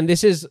 But then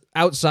this is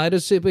outside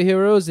of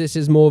superheroes. This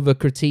is more of a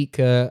critique,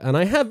 and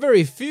I have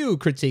very few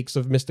critiques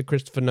of Mr.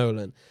 Christopher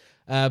Nolan.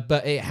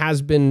 But it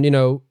has been,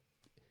 it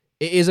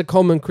is a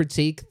common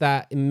critique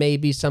that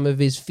maybe some of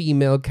his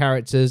female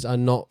characters are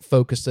not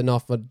focused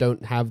enough or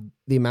don't have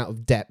the amount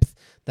of depth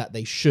that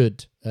they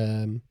should.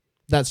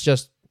 That's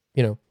just,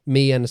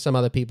 me and some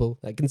other people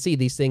that can see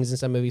these things in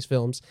some of his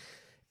films.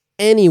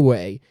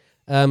 Anyway,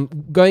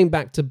 going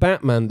back to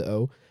Batman,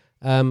 though,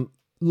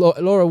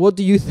 Laura, what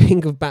do you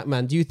think of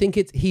Batman? Do you think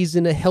he's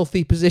in a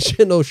healthy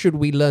position, or should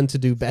we learn to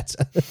do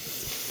better?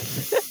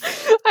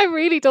 I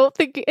really don't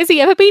think... Has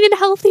he ever been in a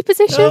healthy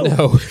position?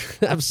 No,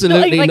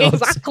 absolutely not.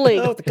 Exactly.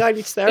 No, the guy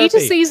needs therapy. He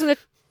just sees in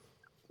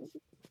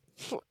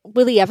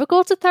Will he ever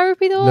go to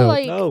therapy,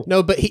 though?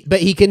 No, but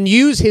he can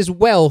use his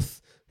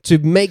wealth to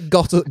make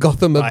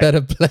Gotham a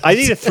better place. I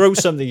need to throw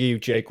something at you,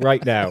 Jake,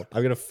 right now.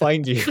 I'm going to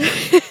find you.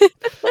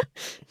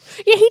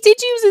 Yeah, he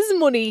did use his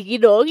money,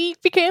 He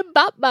became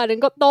Batman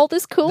and got all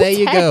this cool there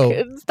you tech. Go.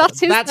 And that's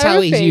his That's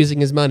therapy. how he's using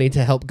his money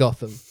to help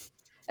Gotham.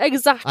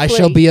 Exactly. I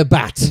shall be a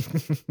bat.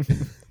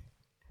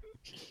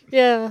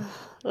 Yeah.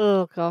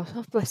 Oh, God.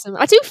 Oh, bless him.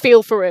 I do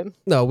feel for him.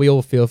 No, we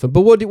all feel for him.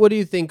 But what do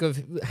you think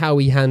of how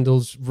he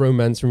handles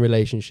romance and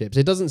relationships?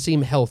 It doesn't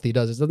seem healthy,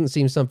 does it? It doesn't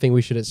seem something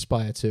we should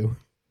aspire to.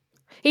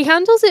 He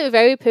handles it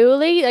very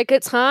poorly. Like,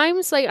 at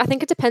times, I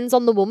think it depends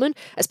on the woman,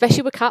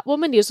 especially with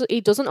Catwoman.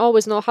 He doesn't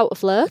always know how to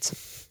flirt.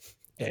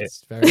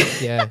 It's very,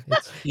 yeah.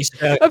 He's,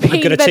 I'm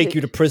going to take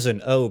you to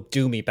prison. Oh,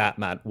 do me,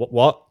 Batman.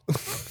 What?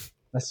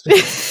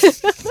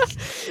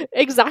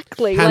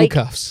 Exactly.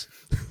 Handcuffs.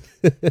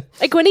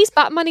 Like when he's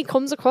Batman, he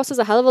comes across as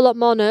a hell of a lot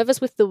more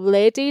nervous with the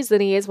ladies than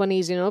he is when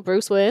he's,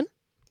 Bruce Wayne.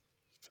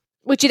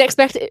 Which you'd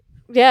expect,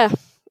 yeah.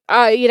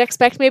 You'd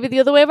expect maybe the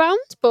other way around,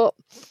 but...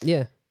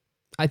 Yeah.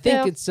 I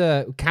think it's...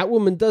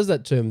 Catwoman does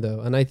that to him,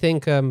 though. And I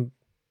think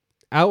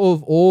out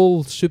of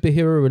all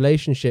superhero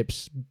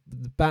relationships,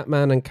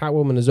 Batman and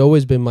Catwoman has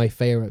always been my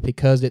favorite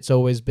because it's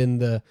always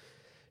been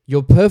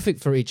you're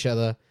perfect for each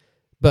other,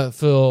 but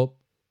for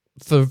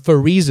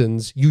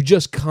reasons you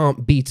just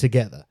can't be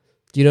together.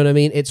 Do you know what I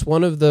mean? It's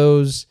one of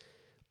those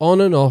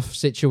on and off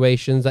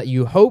situations that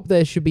you hope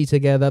they should be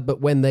together,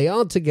 but when they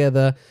are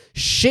together,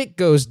 shit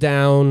goes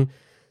down,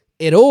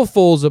 it all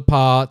falls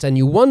apart, and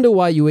you wonder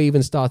why you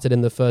even started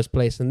in the first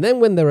place. And then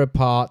when they're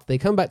apart, they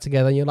come back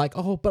together, and you're like,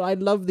 oh, but I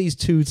love these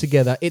two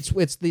together. It's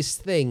this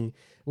thing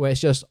where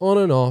it's just on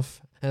and off,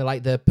 and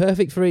like they're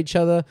perfect for each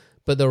other,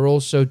 but they're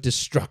also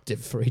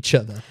destructive for each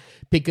other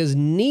because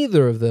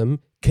neither of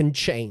them can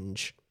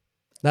change.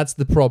 That's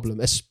the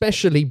problem,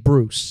 especially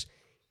Bruce.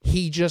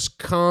 He just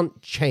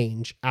can't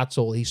change at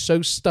all. He's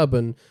so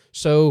stubborn,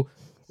 so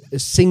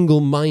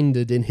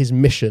single-minded in his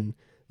mission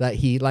that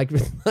he,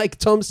 like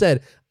Tom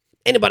said,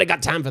 anybody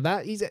got time for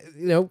that? He's,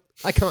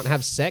 I can't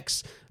have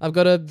sex. I've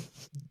got to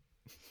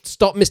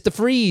stop Mr.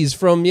 Freeze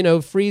from,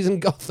 freezing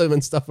Gotham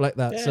and stuff like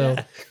that. Yeah. So,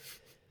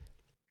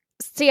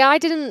 see, I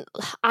didn't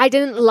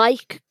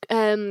like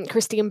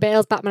Christian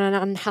Bale's Batman and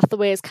Anne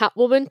Hathaway's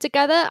Catwoman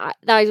together.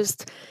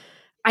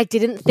 I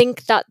didn't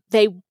think that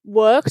they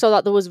worked or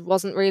that there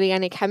wasn't really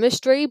any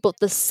chemistry, but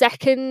the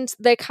second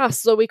they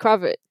cast Zoe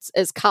Kravitz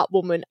as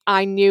Catwoman,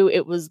 I knew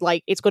it was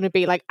it's going to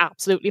be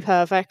absolutely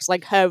perfect.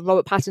 Like her and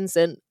Robert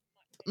Pattinson,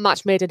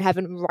 match made in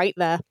heaven right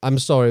there. I'm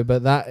sorry,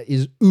 but that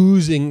is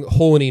oozing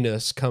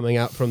horniness coming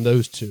out from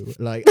those two.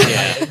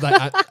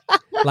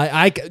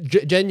 I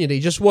genuinely,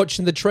 just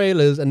watching the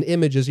trailers and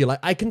images, you're like,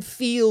 I can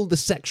feel the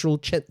sexual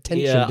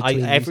tension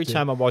between every these two.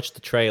 time I watch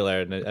the trailer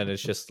and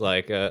it's just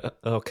like,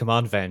 oh, come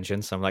on,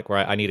 vengeance. I'm like,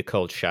 right, I need a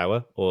cold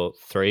shower or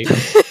 3.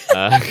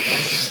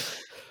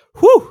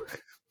 Whew.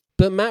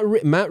 But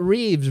Matt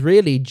Reeves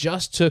really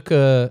just took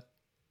a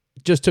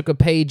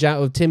page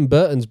out of Tim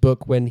Burton's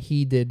book when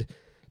he did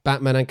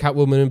Batman and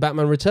Catwoman and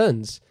Batman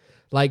Returns.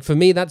 Like, for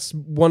me, that's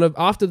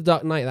after The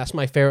Dark Knight, that's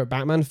my favorite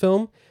Batman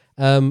film.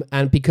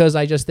 And because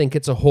I just think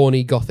it's a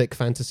horny gothic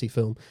fantasy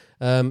film.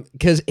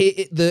 Because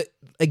the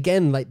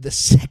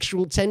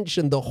sexual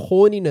tension, the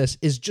horniness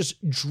is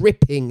just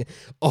dripping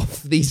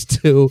off these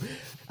two.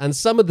 And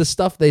some of the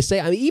stuff they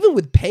say, even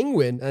with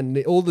Penguin and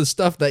all the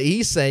stuff that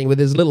he's saying with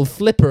his little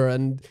flipper,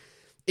 and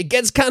it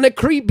gets kind of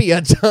creepy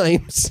at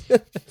times.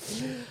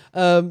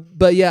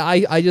 But yeah,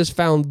 I just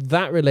found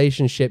that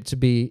relationship to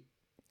be,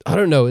 I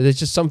don't know, there's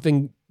just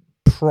something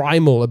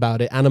primal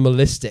about it,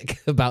 animalistic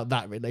about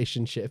that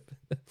relationship.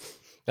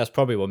 That's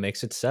probably what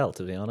makes it sell,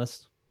 to be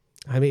honest.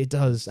 It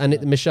does. And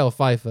Michelle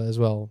Pfeiffer as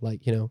well,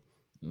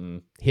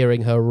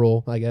 hearing her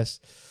roar, I guess.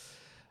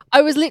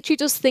 I was literally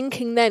just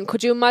thinking then,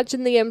 could you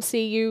imagine the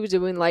MCU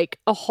doing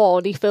a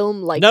horny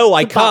film No,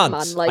 I can't.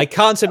 Batman? I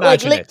can't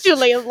imagine it.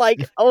 Literally,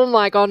 I'm oh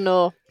my God,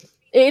 no.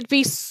 It'd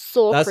be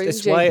so cringy.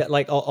 It's why,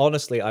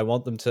 honestly, I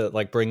want them to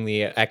bring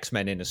the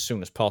X-Men in as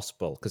soon as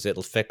possible because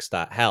it'll fix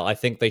that. Hell, I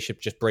think they should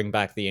just bring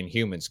back the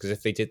Inhumans because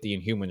if they did the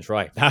Inhumans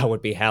right, that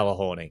would be hella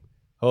horny.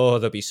 Oh,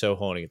 they'll be so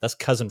horny. That's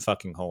cousin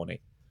fucking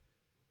horny.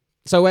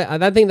 So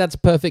I think that's a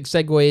perfect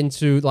segue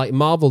into like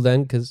Marvel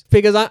then, because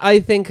I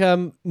think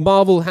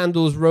Marvel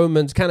handles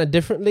romance kind of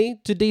differently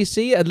to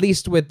DC, at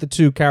least with the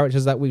two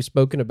characters that we've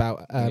spoken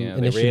about. Yeah,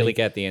 they really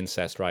get the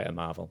incest right at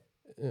Marvel.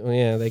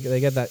 Yeah,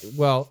 they get that.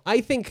 Well, I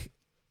think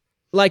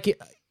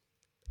like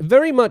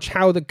very much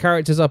how the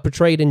characters are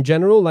portrayed in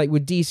general. Like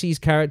with DC's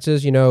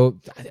characters, you know,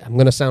 I'm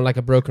gonna sound like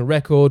a broken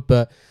record,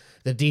 but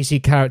the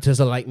DC characters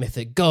are like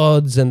mythic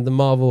gods, and the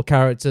Marvel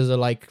characters are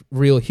like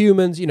real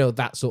humans. You know,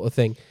 that sort of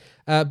thing.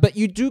 But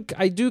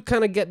I do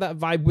kind of get that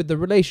vibe with the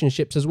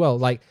relationships as well.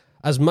 Like,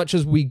 as much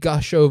as we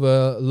gush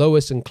over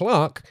Lois and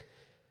Clark,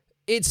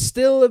 it's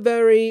still a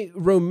very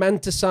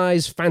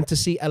romanticized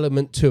fantasy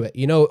element to it.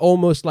 You know,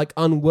 almost like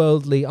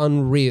unworldly,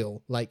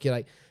 unreal. Like you're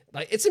like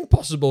it's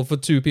impossible for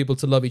two people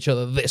to love each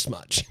other this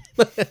much.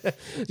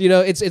 You know,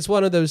 it's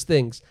one of those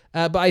things.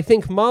 But I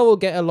think Marvel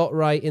get a lot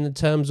right in the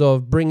terms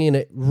of bringing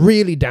it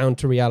really down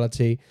to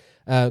reality,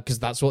 because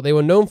that's what they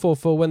were known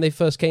for when they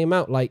first came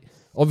out. Like,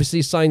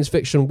 obviously science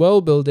fiction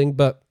world building,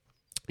 but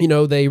you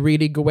know, they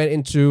really went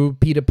into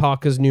Peter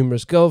Parker's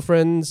numerous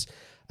girlfriends,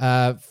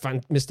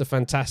 Mr.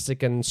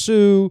 Fantastic and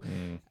Sue,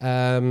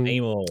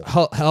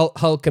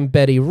 Hulk and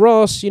Betty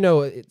Ross. You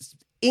know, it's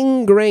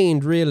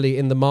ingrained really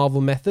in the Marvel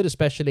method,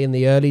 especially in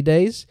the early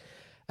days.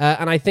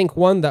 And I think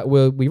one that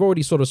we've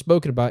already sort of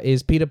spoken about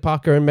is Peter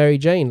Parker and Mary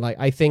Jane. Like,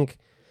 I think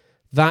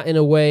that in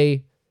a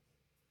way,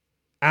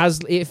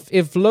 as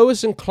if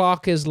Lois and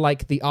Clark is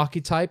like the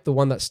archetype, the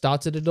one that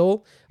started it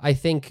all, I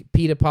think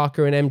Peter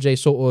Parker and MJ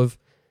sort of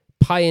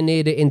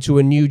pioneered it into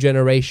a new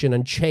generation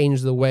and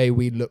changed the way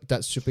we looked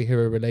at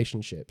superhero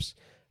relationships.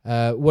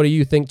 What do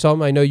you think,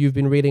 Tom? I know you've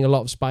been reading a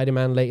lot of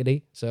Spider-Man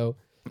lately, so...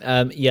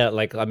 Yeah,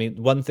 like, I mean,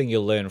 one thing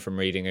you'll learn from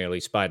reading early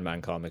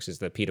Spider-Man comics is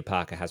that Peter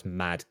Parker has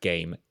mad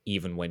game,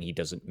 even when he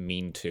doesn't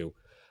mean to.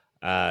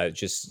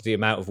 Just the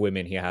amount of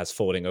women he has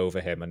falling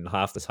over him, and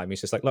half the time he's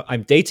just like, look,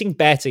 I'm dating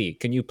Betty.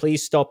 Can you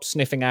please stop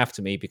sniffing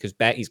after me because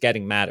Betty's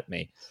getting mad at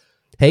me?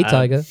 Hey,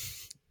 Tiger.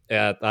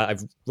 Yeah, I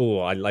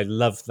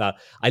love that.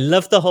 I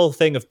love the whole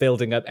thing of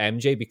building up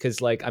MJ because,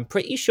 like, I'm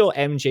pretty sure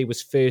MJ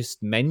was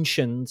first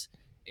mentioned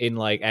in,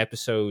 like,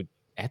 episode,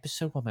 what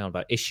am I on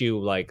about? Issue,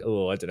 like,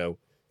 I don't know,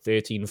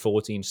 13,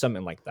 14,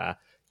 something like that.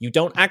 You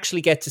don't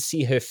actually get to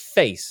see her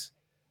face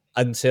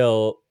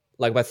until,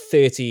 like, about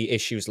 30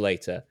 issues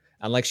later.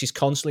 And, like, she's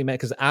constantly met,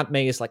 because Aunt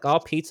May is like, oh,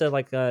 Peter,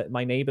 like,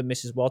 my neighbor,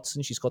 Mrs.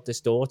 Watson, she's got this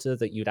daughter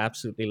that you'd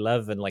absolutely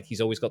love. And, like, he's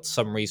always got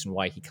some reason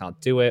why he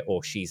can't do it,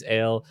 or she's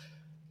ill.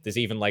 There's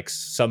even, like,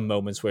 some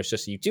moments where it's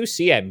just, you do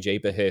see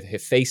MJ, but her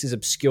face is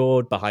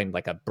obscured behind,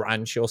 like, a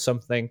branch or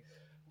something.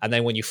 And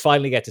then when you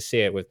finally get to see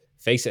it with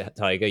Face It,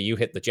 Tiger, you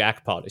hit the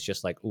jackpot. It's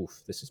just like,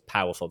 oof, this is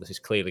powerful. This is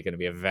clearly going to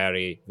be a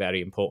very,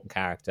 very important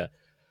character.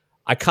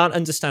 I can't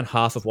understand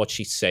half of what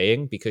she's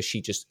saying because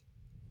she just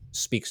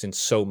speaks in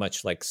so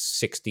much, like,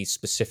 60s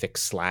specific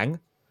slang.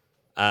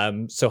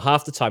 So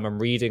half the time I'm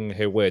reading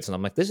her words and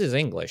I'm like, this is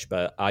English,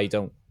 but I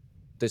can't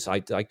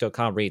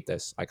read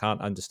this. I can't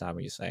understand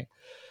what you're saying.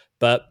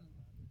 But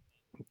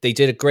they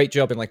did a great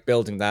job in, like,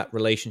 building that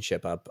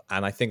relationship up.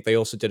 And I think they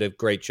also did a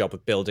great job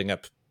of building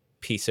up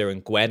Peter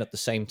and Gwen at the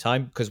same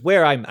time. Because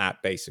where I'm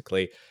at,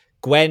 basically,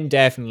 Gwen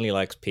definitely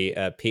likes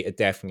Peter. Peter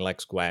definitely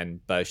likes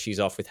Gwen. But she's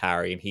off with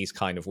Harry and he's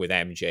kind of with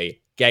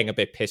MJ. Getting a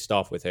bit pissed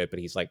off with her, but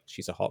he's like,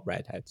 she's a hot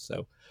redhead.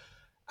 So,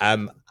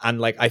 and,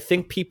 like, I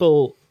think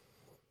people,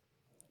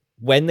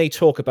 when they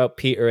talk about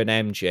Peter and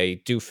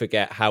MJ, do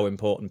forget how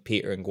important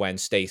Peter and Gwen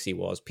Stacy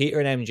was.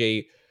 Peter and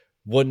MJ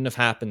wouldn't have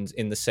happened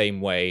in the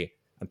same way,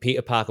 and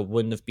Peter Parker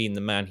wouldn't have been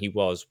the man he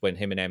was when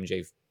him and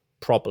MJ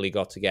properly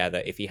got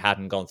together if he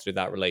hadn't gone through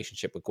that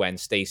relationship with Gwen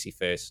Stacy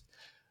first.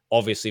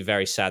 Obviously,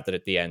 very sad that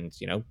at the end,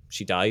 you know,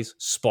 she dies.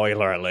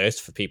 Spoiler alert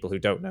for people who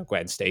don't know,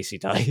 Gwen Stacy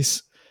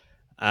dies.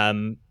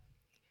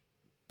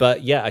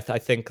 But yeah, I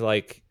think,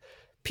 like,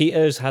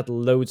 Peter's had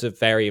loads of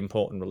very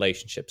important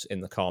relationships in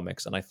the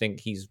comics, and I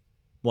think he's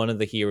one of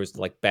the heroes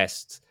that, like,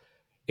 best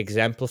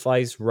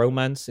exemplifies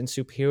romance in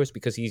superheroes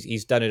because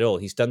he's done it all.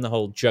 He's done the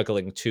whole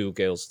juggling two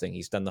girls thing.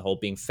 He's done the whole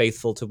being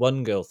faithful to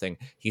one girl thing.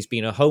 He's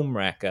been a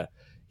homewrecker.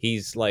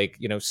 He's, like,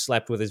 you know,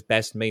 slept with his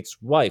best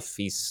mate's wife.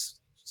 He's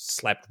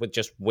slept with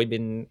just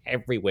women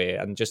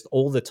everywhere, and just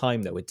all the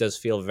time, though, it does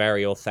feel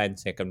very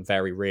authentic and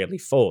very rarely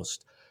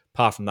forced.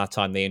 Apart from that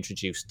time they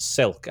introduced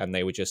Silk and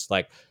they were just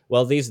like,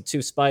 well, these are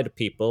two spider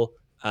people.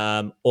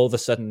 All of a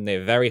sudden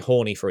they're very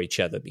horny for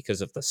each other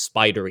because of the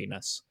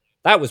spideriness.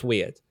 That was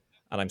weird.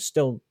 And I'm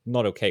still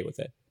not okay with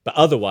it. But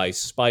otherwise,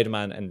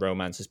 Spider-Man and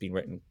romance has been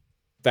written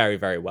very,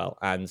 very well.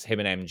 And him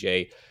and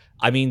MJ,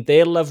 I mean,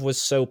 their love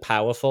was so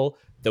powerful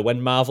that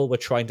when Marvel were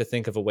trying to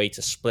think of a way to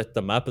split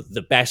them up,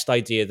 the best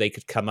idea they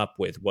could come up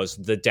with was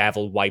the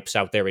devil wipes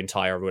out their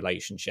entire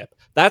relationship.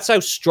 That's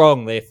how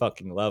strong their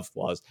fucking love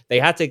was. They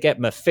had to get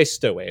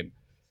Mephisto in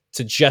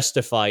to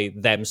justify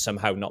them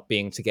somehow not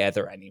being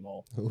together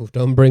anymore. Ooh,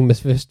 don't bring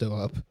Mephisto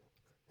up.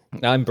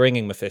 I'm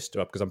bringing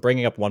Mephisto up because I'm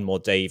bringing up One More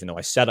Day, even though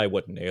I said I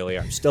wouldn't earlier.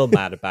 I'm still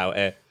mad about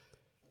it.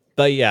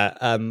 But yeah,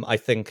 I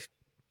think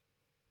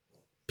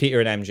Peter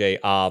and MJ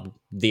are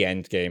the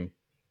end game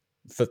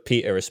for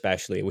Peter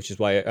especially, which is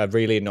why it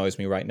really annoys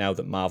me right now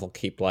that Marvel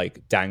keep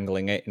like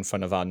dangling it in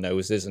front of our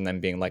noses and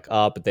then being like,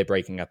 but they're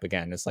breaking up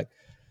again. It's like,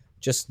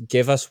 just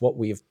give us what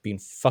we've been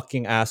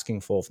fucking asking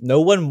for.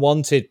 No one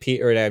wanted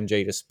Peter and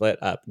MJ to split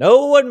up.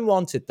 No one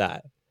wanted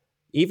that.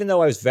 Even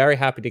though I was very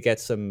happy to get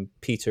some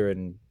Peter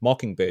and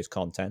Mockingbird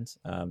content.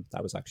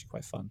 That was actually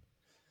quite fun.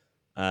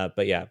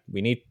 But yeah,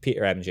 we need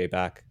Peter MJ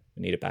back.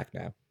 We need it back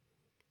now.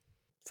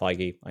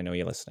 Feige, I know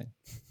you're listening.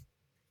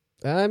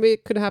 I mean,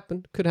 it could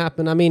happen. Could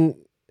happen. I mean,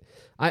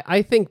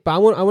 I think, but I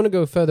want to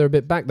go further a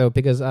bit back though,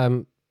 because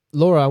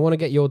Laura, I want to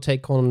get your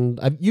take on.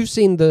 You've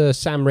seen the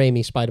Sam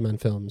Raimi Spider-Man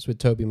films with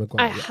Tobey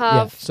Maguire. I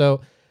have. Yeah.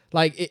 So,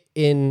 like,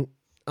 I'm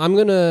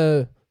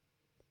gonna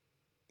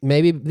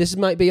maybe this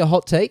might be a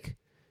hot take.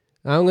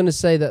 I'm gonna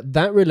say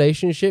that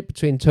relationship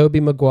between Tobey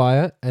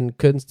Maguire and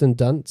Kirsten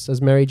Dunst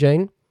as Mary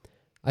Jane,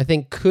 I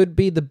think, could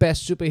be the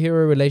best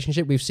superhero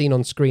relationship we've seen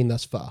on screen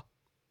thus far.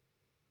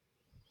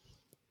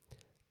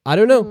 I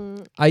don't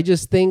know. I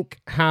just think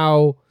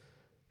how,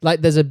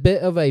 like, there's a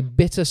bit of a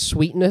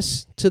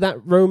bittersweetness to that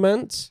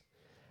romance.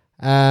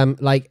 And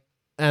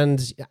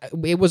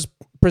it was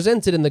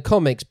presented in the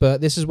comics,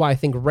 but this is why I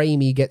think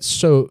Raimi gets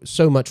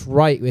so much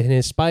right within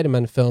his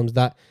Spider-Man films,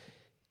 that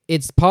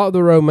it's part of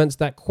the romance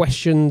that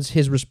questions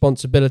his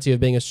responsibility of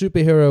being a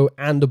superhero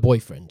and a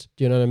boyfriend.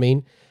 Do you know what I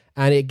mean?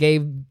 And it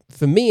gave,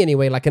 for me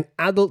anyway, like an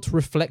adult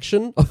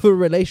reflection of a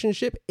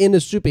relationship in a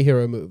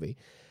superhero movie.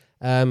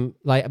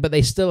 But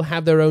they still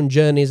have their own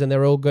journeys and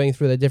they're all going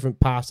through their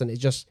different paths, and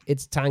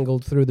it's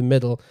tangled through the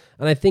middle.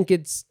 And I think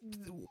it's,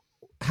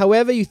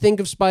 however you think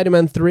of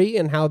Spider-Man 3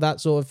 and how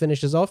that sort of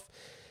finishes off,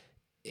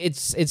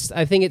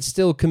 I think it's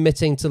still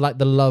committing to like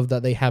the love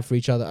that they have for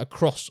each other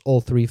across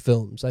all three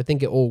films. I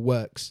think it all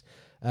works.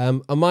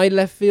 Am I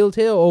left field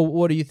here, or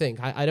what do you think?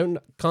 I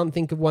can't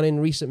think of one in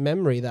recent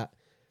memory that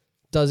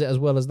does it as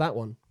well as that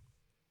one.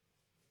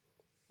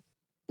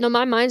 No,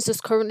 my mind's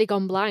just currently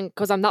gone blank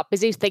because I'm that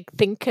busy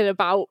thinking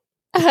about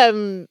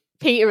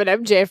Peter and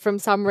MJ from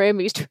Sam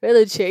Raimi's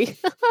trilogy.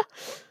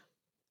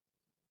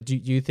 Do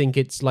you think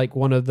it's like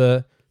one of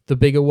the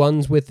bigger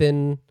ones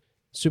within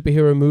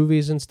superhero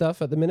movies and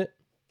stuff at the minute?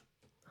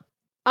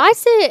 I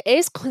say it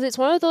is, because it's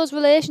one of those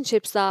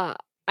relationships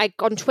that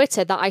on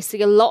Twitter that I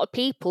see a lot of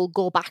people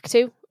go back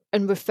to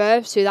and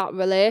refer to that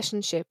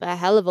relationship a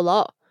hell of a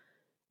lot.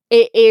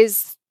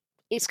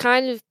 It's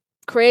kind of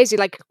crazy,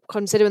 like,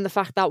 considering the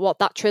fact that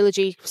that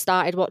trilogy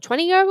started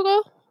 20 years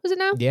ago, was it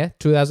now? Yeah,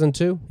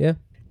 2002.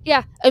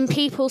 Yeah, and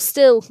people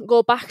still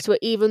go back to it,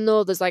 even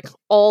though there's like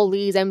all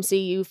these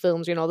MCU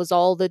films, there's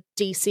all the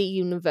DC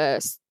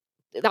universe.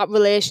 That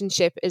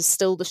relationship is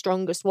still the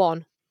strongest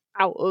one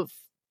out of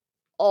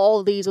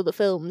all these other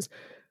films.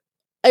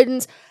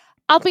 And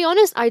I'll be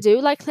honest, I do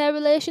like their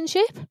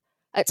relationship.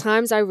 At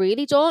times I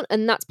really don't,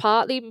 and that's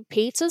partly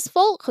Peter's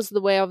fault because of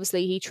the way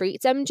obviously he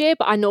treats MJ,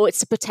 but I know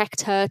it's to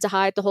protect her, to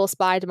hide the whole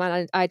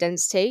Spider-Man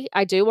identity.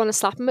 I do want to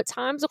slap him at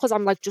times because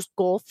I'm like, just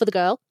go for the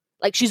girl.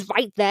 Like, she's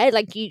right there.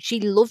 Like, she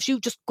loves you.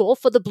 Just go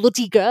for the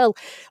bloody girl.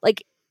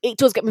 Like, it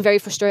does get me very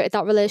frustrated,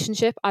 that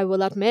relationship, I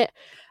will admit.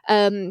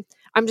 I'm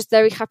just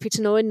very happy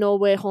to know in No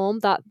Way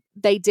Home that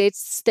they did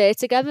stay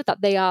together,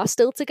 that they are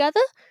still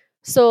together.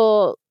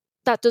 So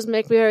that does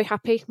make me very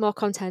happy, more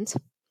content.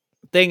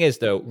 Thing is,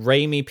 though,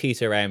 Raimi,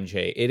 Peter,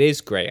 MJ, it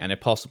is great, and it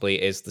possibly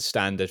is the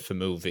standard for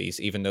movies,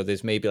 even though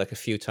there's maybe like a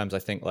few times I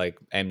think like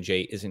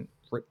MJ isn't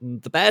written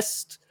the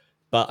best.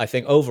 But I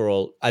think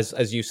overall,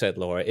 as you said,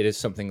 Laura, it is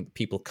something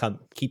people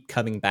keep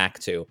coming back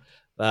to.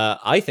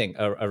 I think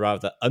a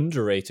rather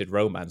underrated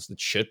romance that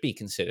should be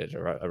considered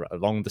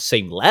along the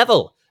same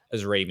level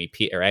as Raimi,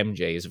 Peter,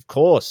 MJ is, of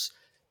course,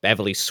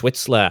 Beverly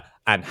Switzler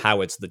and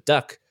Howard the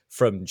Duck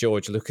from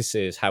George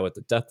Lucas's Howard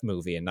the Duck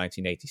movie in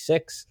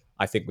 1986.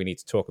 I think we need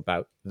to talk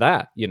about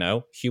that,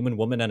 human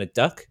woman and a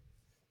duck.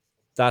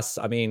 That's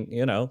a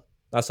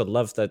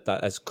love that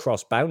has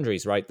crossed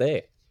boundaries right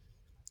there.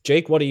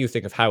 Jake, what do you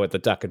think of Howard the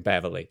Duck and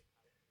Beverly?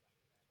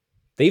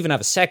 They even have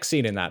a sex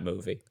scene in that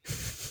movie.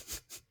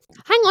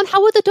 Hang on,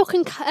 Howard the Duck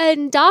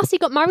and Darcy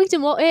got married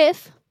in What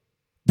If?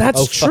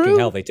 That's true. Fucking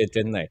hell, they did,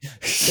 didn't they?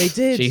 They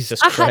did.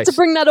 Jesus I Christ. had to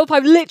bring that up.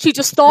 I've literally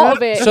just thought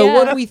of it. So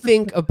what do we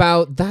think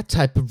about that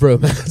type of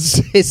romance?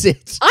 Is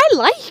it? I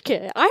like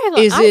it. I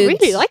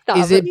really like that.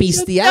 Is it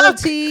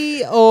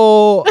bestiality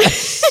or?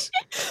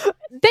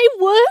 They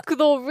work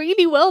though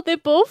really well. They're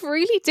both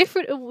really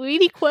different and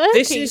really quirky.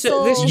 This is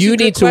you a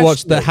need to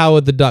watch the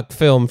Howard the Duck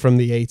film from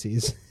the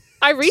 80s.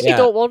 I really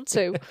don't want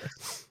to.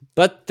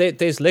 But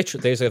there's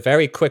a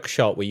very quick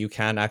shot where you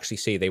can actually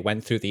see they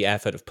went through the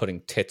effort of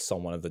putting tits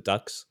on one of the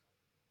ducks.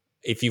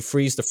 If you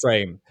freeze the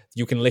frame,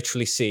 you can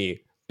literally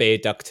see bare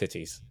duck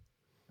titties.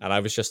 And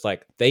I was just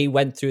like, they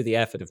went through the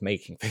effort of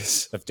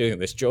doing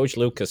this. George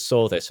Lucas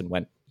saw this and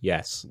went,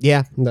 yes.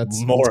 Yeah,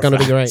 it's going to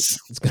be great.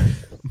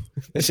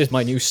 This is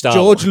my new Star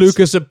George Wars.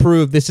 Lucas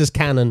approved. This is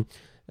canon.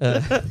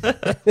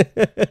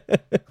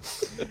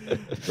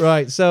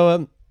 Right.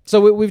 So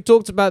we've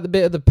talked about the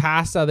bit of the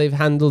past, how they've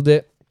handled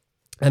it,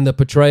 and the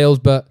portrayals.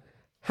 But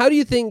how do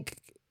you think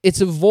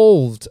it's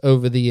evolved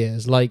over the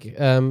years. Like,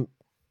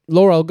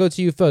 Laura, I'll go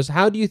to you first.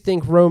 How do you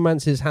think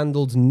romance is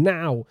handled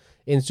now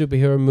in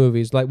superhero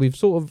movies? Like, we've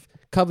sort of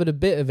covered a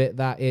bit of it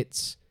that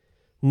it's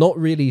not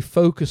really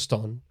focused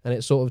on and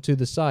it's sort of to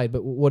the side,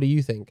 but what do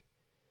you think?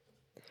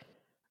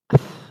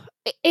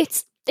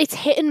 It's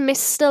hit and miss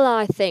still,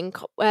 I think.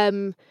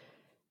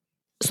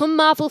 Some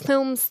Marvel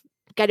films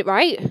get it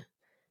right,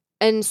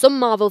 and some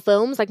Marvel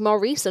films, like more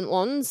recent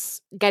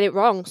ones, get it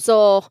wrong.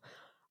 So,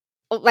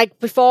 like,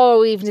 before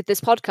we even did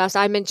this podcast,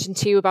 I mentioned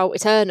to you about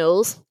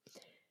Eternals.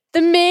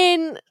 The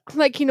main,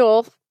 like, you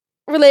know,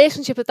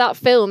 relationship of that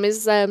film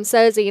is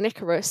Cersei and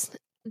Icarus.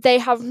 They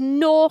have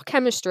no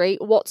chemistry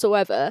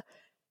whatsoever.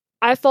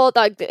 I thought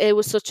that it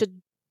was such a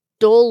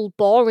dull,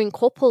 boring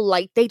couple.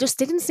 Like, they just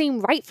didn't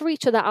seem right for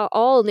each other at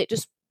all, and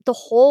the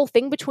whole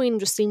thing between them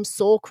just seems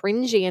so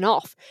cringy and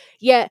off.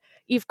 Yet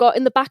you've got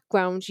in the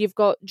background, you've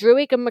got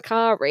Druig and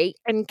Makari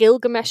and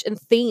Gilgamesh and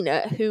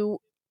Thena, who,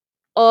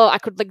 oh, I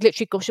could like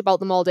literally gush about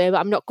them all day, but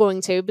I'm not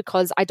going to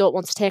because I don't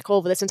want to take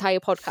over this entire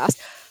podcast.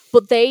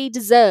 But they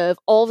deserve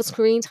all the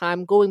screen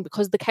time going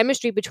because the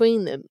chemistry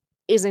between them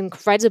is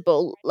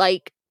incredible.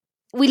 Like,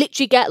 we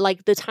literally get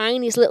like the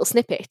tiniest little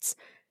snippets,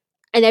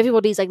 and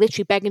everybody's like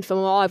literally begging for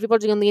more.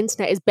 Everybody on the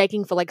internet is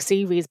begging for like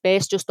series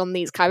based just on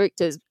these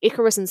characters.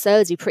 Icarus and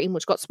Cersei pretty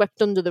much got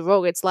swept under the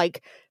rug. It's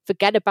like,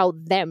 forget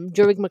about them.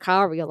 Druig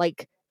Makari are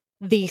like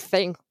the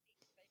thing.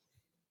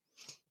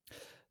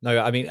 No,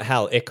 I mean,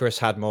 hell, Icarus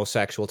had more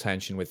sexual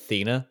tension with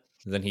Thena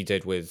than he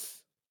did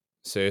with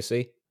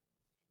Cersei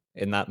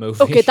in that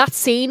movie. Okay, that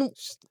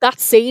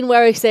scene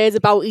where he says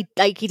about he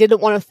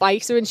didn't want to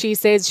fight her and she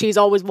says she's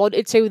always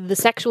wanted to, the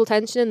sexual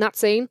tension in that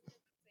scene.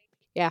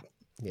 Yeah.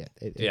 Yeah,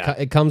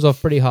 it comes off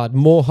pretty hard.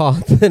 More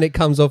hard than it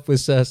comes off with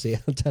Cersei,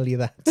 I'll tell you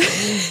that.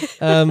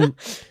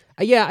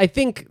 Yeah, I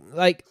think,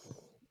 like,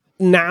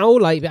 now,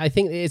 like, I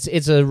think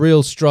it's a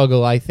real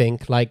struggle, I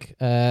think. Like,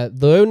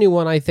 the only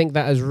one I think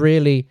that has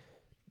really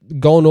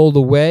gone all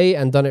the way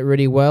and done it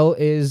really well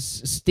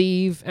is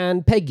Steve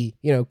and Peggy,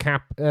 you know,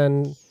 Cap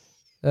and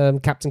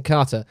Captain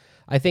Carter.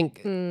 I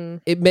think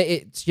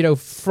it's, you know,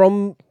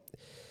 from...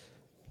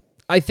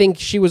 I think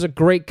she was a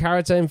great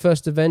character in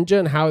First Avenger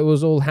and how it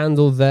was all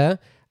handled there.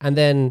 And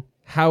then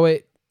how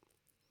it...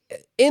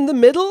 In the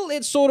middle,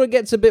 it sort of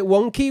gets a bit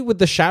wonky with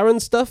the Sharon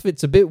stuff.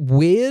 It's a bit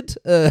weird.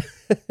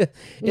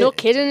 No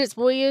kidding, it's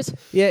weird.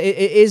 Yeah,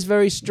 it is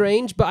very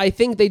strange. But I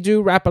think they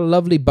do wrap a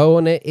lovely bow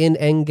on it in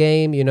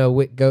Endgame, you know,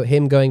 with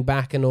him going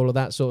back and all of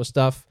that sort of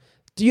stuff.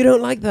 You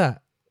don't like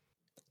that?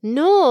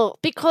 No,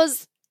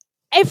 because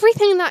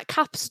everything that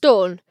Cap's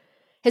done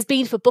has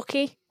been for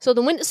Bucky. So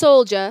the Winter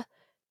Soldier...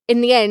 In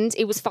the end,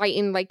 he was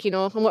fighting, like, you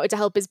know, and wanted to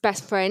help his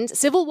best friend.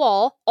 Civil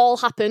War all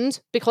happened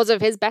because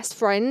of his best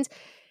friend.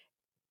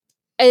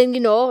 And,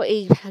 you know,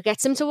 he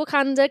gets him to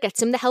Wakanda,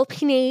 gets him the help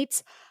he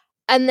needs.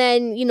 And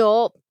then, you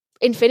know,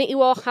 Infinity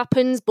War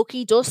happens,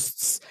 Bucky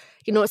dusts.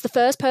 You know, it's the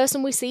first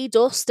person we see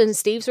dust and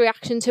Steve's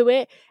reaction to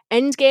it.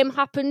 Endgame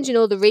happens, you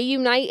know, they're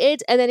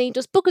reunited. And then he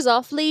just buggers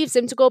off, leaves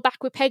him to go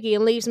back with Peggy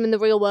and leaves him in the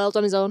real world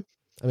on his own.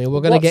 I mean,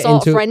 we're going to get into...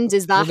 What sort of friend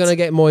is that? We're going to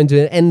get more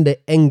into an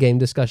endgame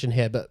discussion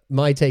here, but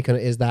my take on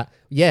it is that,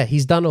 yeah,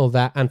 he's done all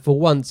that, and for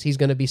once, he's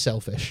going to be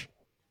selfish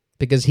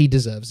because he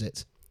deserves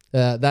it.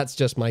 That's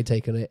just my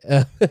take on it.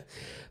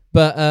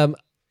 But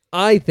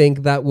I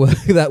think that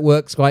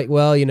works quite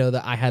well. You know,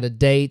 that I had a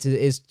date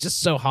is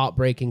just so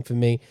heartbreaking for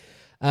me.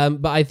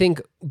 But I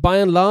think, by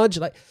and large,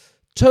 like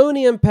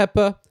Tony and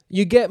Pepper,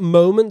 you get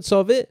moments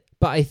of it,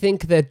 but I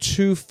think they're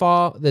too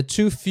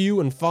few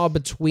and far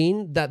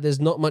between that there's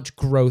not much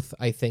growth,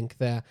 I think,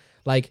 there.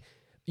 Like,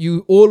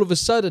 you all of a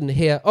sudden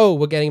hear, oh,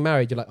 we're getting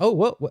married. You're like, oh,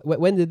 what?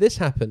 When did this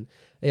happen?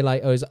 You're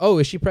like, is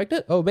she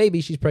pregnant? Oh, maybe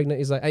she's pregnant.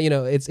 He's like, you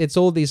know, it's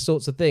all these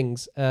sorts of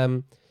things.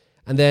 And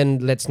then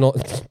let's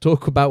not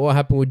talk about what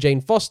happened with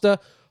Jane Foster.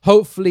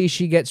 Hopefully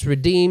she gets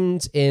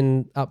redeemed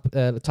in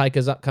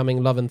Taika's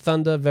upcoming Love and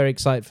Thunder. Very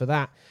excited for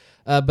that.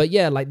 But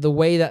yeah, like the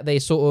way that they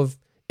sort of,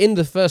 in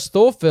the first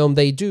Thor film,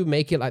 they do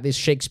make it like this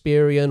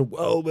Shakespearean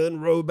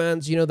whirlwind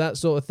romance, you know, that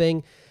sort of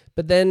thing.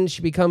 But then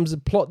she becomes a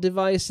plot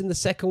device in the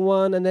second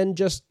one and then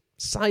just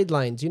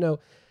sidelines, you know.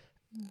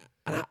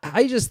 And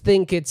I just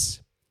think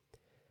it's...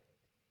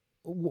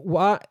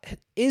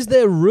 Is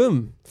there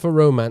room for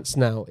romance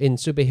now in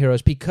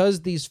superheroes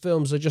because these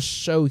films are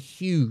just so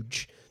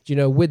huge, you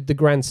know, with the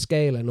grand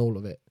scale and all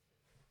of it?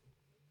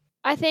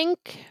 I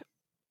think,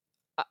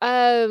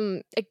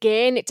 again,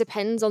 it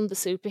depends on the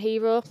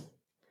superhero.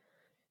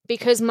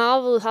 Because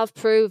Marvel have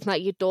proved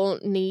that you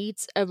don't need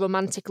a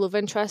romantic love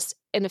interest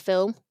in a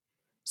film.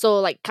 So,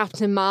 like,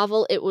 Captain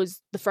Marvel, it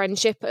was the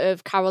friendship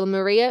of Carol and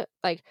Maria.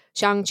 Like,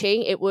 Shang-Chi,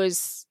 it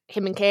was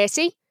him and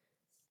Katie.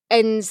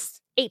 And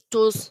it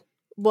does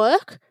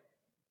work.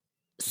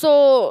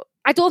 So,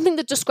 I don't think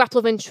they just scrap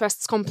love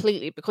interests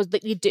completely because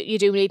you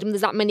do need them.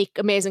 There's that many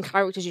amazing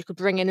characters you could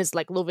bring in as,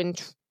 like, love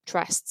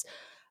interests.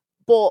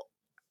 But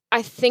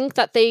I think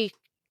that they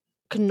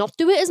could not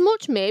do it as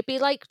much, maybe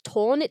like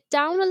tone it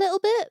down a little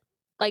bit,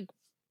 like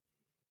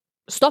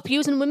stop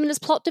using women as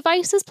plot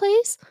devices,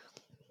 please.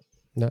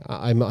 No,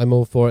 I'm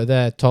all for it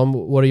there. Tom,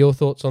 what are your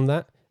thoughts on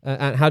that?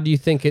 And how do you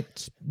think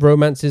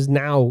romance is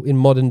now in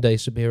modern day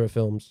superhero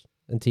films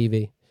and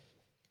TV?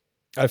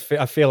 I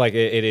feel like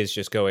it is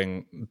just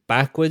going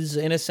backwards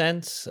in a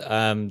sense,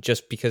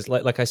 just because,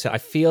 like I said, I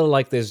feel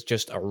like there's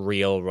just a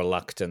real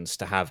reluctance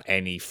to have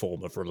any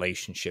form of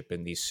relationship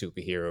in these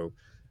superhero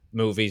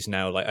movies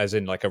now, like as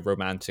in like a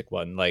romantic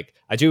one. Like,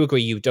 I do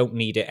agree you don't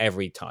need it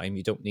every time,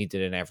 you don't need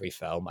it in every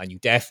film, and you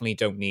definitely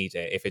don't need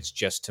it if it's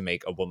just to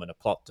make a woman a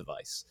plot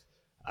device.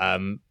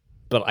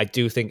 But I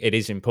do think it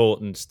is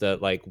important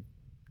that, like,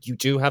 you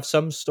do have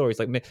some stories,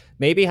 like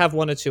maybe have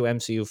one or two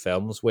MCU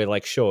films where,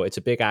 like, sure, it's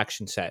a big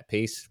action set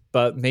piece,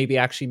 but maybe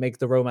actually make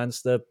the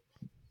romance the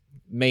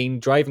main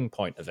driving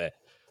point of it.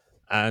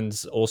 And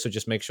also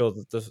just make sure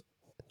that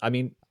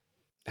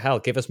hell,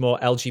 give us more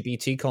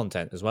LGBT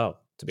content as well,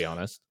 to be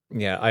honest.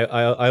 Yeah,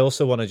 I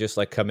also want to just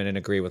like come in and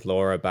agree with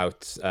Laura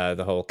about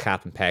the whole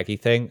Cap and Peggy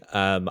thing.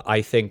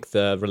 I think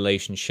the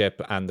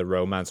relationship and the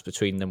romance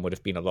between them would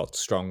have been a lot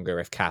stronger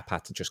if Cap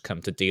had to just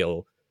come to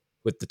deal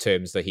with the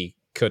terms that he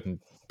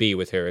couldn't be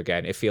with her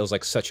again. It feels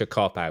like such a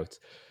cop-out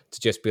to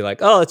just be like,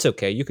 oh, it's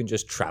okay, you can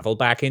just travel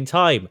back in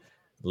time,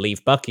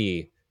 leave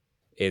Bucky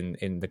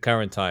in the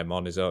current time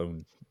on his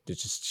own.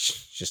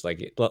 It's just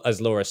like,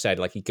 as Laura said,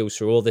 like, he goes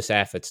through all this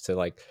effort to,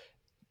 like,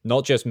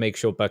 not just make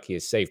sure Bucky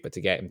is safe, but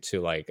to get him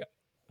to, like,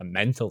 a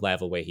mental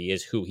level where he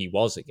is who he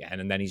was again.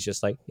 And then he's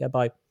just like, yeah,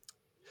 bye.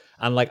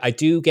 And, like, I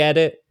do get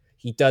it.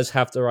 He does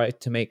have the right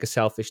to make a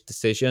selfish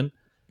decision.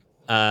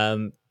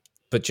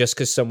 But just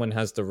because someone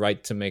has the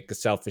right to make a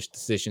selfish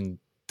decision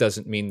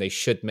doesn't mean they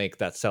should make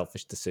that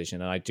selfish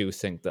decision. And I do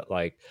think that,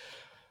 like,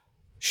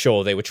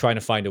 sure, they were trying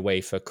to find a way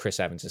for Chris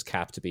Evans'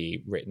 Cap to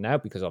be written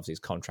out because obviously his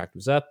contract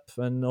was up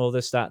and all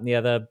this, that, and the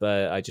other.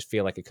 But I just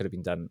feel like it could have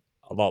been done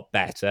a lot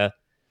better.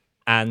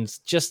 And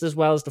just as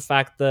well as the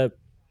fact that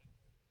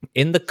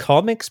in the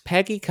comics,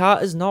 Peggy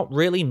Carter's not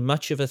really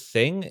much of a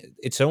thing.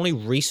 It's only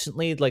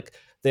recently, like,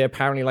 they're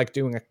apparently, like,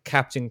 doing a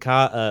Captain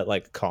Carter,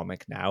 like,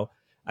 comic now.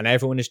 And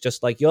everyone is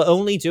just like, you're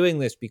only doing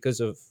this because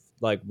of,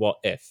 like, What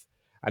If?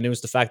 And it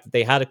was the fact that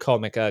they had a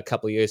comic a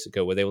couple of years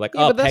ago where they were like,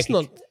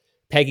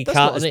 Peggy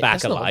Carter's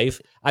back alive.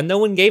 And no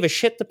one gave a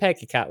shit to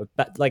Peggy Carter.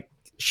 But, like,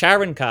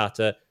 Sharon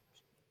Carter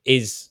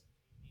is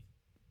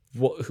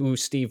who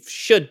Steve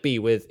should be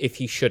with, if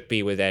he should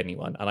be with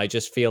anyone. And I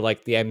just feel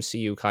like the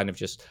MCU kind of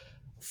just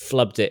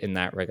flubbed it in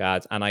that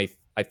regard. And I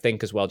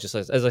think as well, just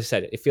as I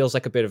said, it feels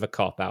like a bit of a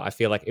cop-out. I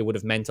feel like it would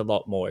have meant a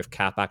lot more if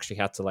Cap actually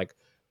had to, like,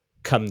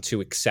 come to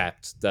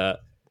accept that,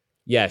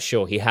 yeah,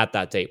 sure, he had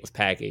that date with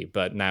Peggy,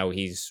 but now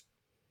he's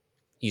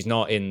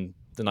not in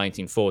the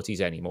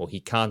 1940s anymore. He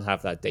can't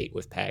have that date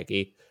with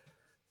Peggy.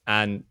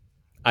 And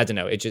I don't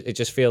know, it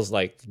just feels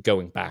like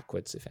going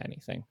backwards, if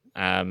anything.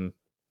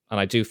 And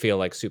I do feel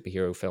like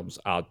superhero films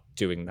are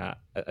doing that,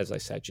 as I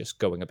said, just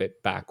going a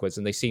bit backwards.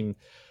 And they seem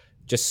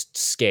just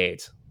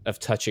scared of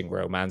touching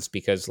romance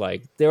because,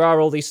 like, there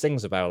are all these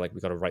things about, like, we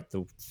got to write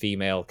the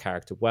female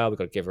character well, we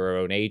got to give her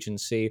own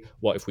agency.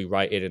 What if we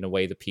write it in a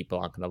way that people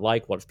aren't going to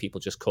like? What if people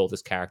just call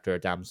this character a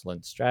damsel in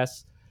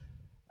distress?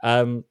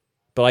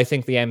 But I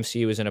think the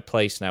MCU is in a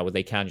place now where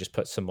they can just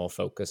put some more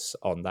focus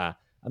on that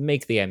and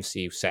make the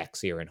MCU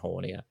sexier and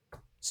hornier.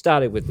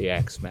 Started with the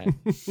X-Men.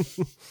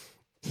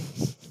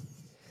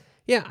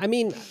 Yeah, I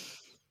mean,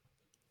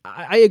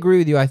 I agree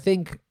with you. I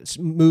think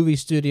movie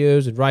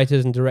studios and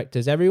writers and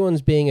directors,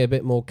 everyone's being a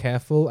bit more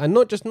careful, and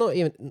not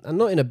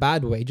in a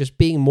bad way, just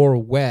being more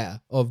aware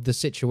of the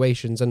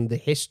situations and the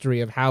history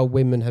of how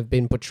women have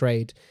been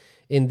portrayed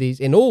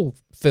in all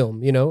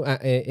film, you know,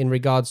 in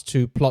regards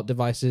to plot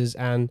devices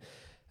and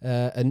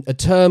a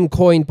term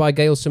coined by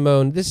Gail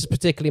Simone. This is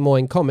particularly more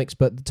in comics,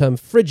 but the term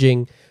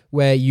fridging,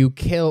 where you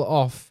kill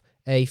off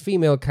a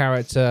female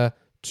character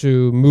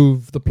to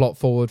move the plot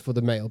forward for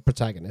the male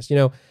protagonist.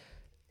 You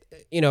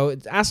know,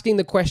 asking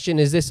the question,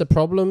 is this a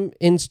problem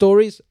in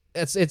stories?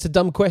 It's a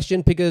dumb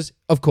question because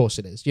of course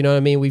it is. You know what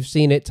I mean? We've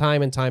seen it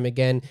time and time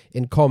again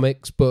in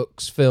comics,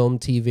 books, film,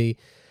 TV.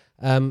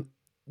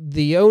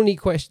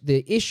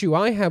 The issue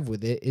I have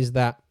with it is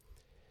that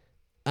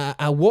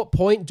at what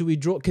point do we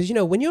draw? Because, you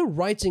know, when you're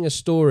writing a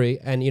story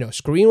and, you know,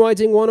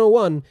 screenwriting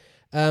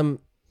 101,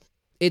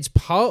 it's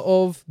part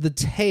of the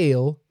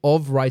tale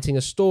of writing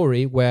a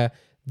story where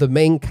the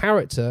main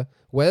character,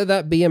 whether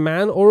that be a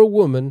man or a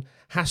woman,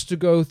 has to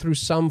go through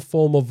some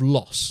form of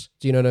loss.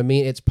 Do you know what I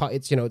mean? It's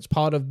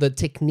part of the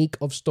technique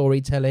of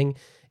storytelling.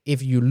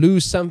 If you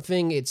lose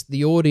something, it's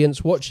the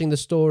audience watching the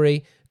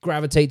story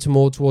gravitate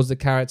more towards the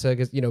character,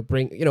 because, you know,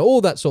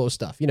 all that sort of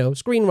stuff. You know,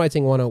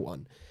 screenwriting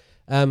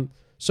 101.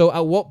 So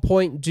at what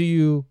point do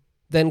you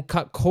then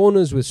cut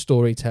corners with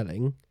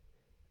storytelling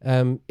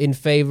in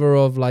favor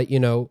of, like, you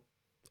know,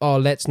 oh,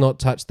 let's not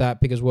touch that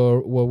because we're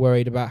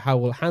worried about how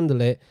we'll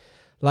handle it?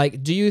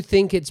 Like, do you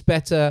think it's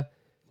better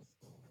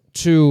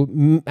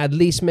to at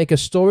least make a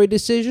story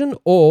decision,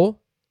 or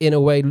in a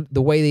way,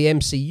 the way the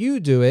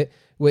MCU do it,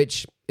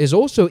 which is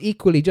also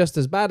equally just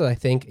as bad, I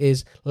think,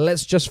 is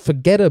let's just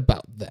forget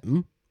about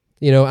them,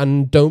 you know,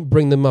 and don't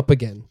bring them up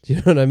again. Do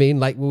you know what I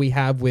mean? Like we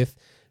have with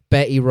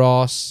Betty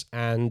Ross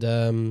and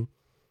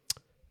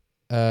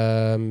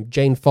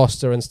Jane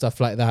Foster and stuff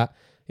like that.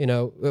 You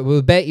know,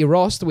 with Betty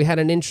Ross, we had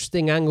an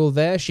interesting angle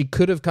there. She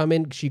could have come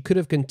in, she could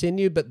have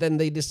continued, but then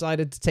they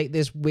decided to take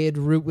this weird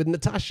route with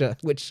Natasha,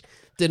 which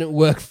didn't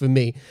work for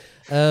me.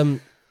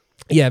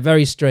 Yeah,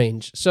 very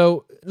strange.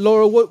 So,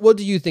 Laura, what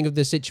do you think of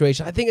this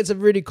situation? I think it's a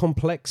really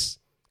complex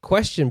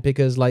question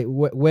because, like,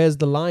 where's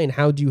the line?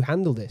 How do you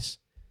handle this?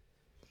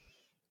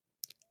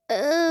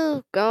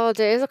 Oh God,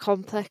 it is a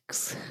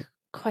complex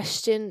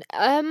question.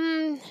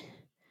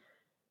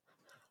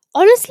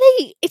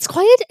 Honestly, it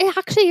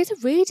actually is a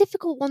really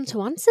difficult one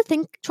to answer.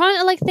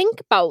 Trying to think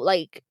about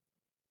like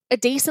a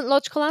decent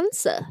logical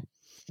answer.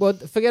 Well,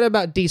 forget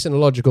about decent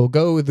logical.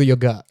 Go with your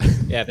gut.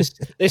 Yeah, this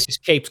is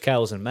capes,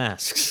 cows, and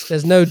masks.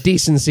 There's no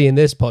decency in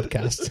this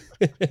podcast.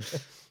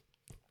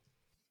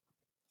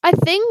 I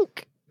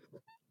think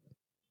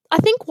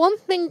one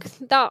thing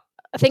that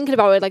thinking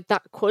about it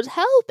that could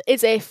help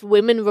is if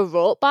women were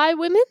wrote by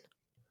women,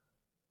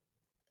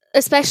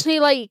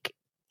 especially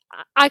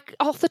I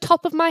off the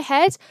top of my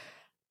head,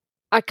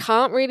 I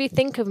can't really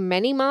think of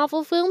many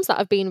Marvel films that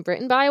have been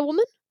written by a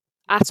woman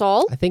at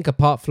all. I think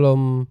apart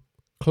from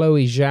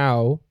Chloe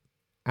Zhao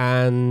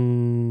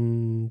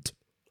and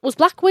was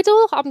Black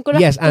Widow. I'm gonna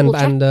yes, and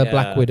Yeah,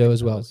 Black I Widow think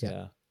as it well. was,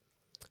 Yeah.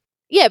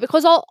 Yeah,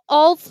 because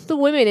all the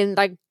women in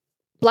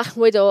Black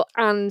Widow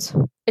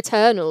and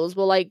Eternals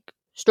were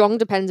strong,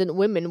 dependent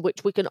women,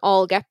 which we can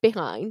all get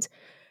behind,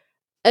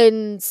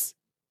 and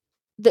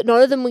that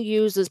none of them were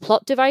used as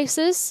plot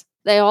devices.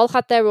 They all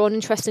had their own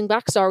interesting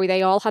backstory.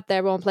 They all had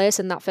their own place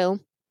in that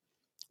film.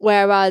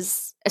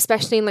 Whereas,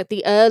 especially in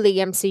the early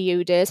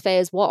MCU days,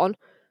 Phase 1,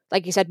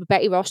 like you said, with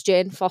Betty Ross,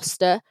 Jane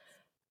Foster,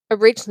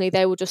 originally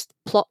they were just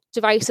plot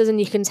devices, and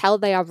you can tell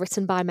they are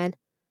written by men.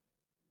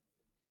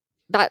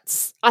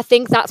 I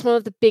think that's one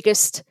of the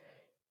biggest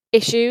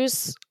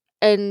issues,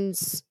 and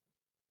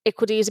it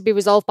could easily be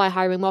resolved by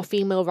hiring more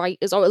female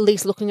writers, or at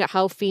least looking at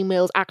how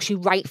females actually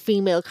write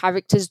female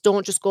characters.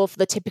 Don't just go for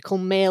the typical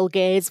male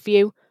gaze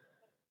view.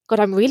 God,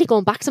 I'm really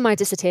going back to my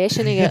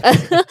dissertation here.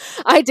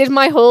 I did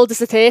my whole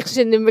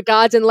dissertation in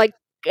regarding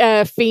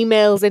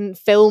females in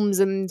films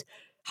and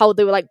how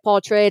they were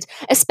portrayed.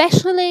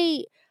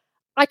 Especially,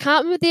 I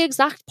can't remember the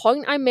exact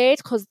point I made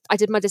because I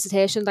did my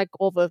dissertation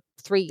over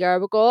 3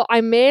 years ago.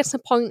 I made a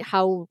point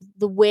how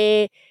the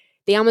way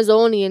the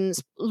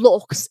Amazonians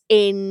looks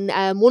in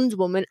Wonder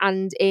Woman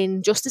and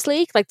in Justice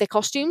League, their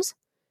costumes,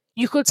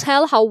 you could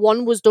tell how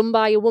one was done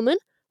by a woman,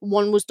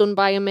 one was done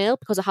by a male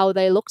because of how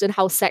they looked and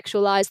how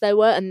sexualized they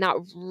were, and that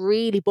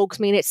really bugs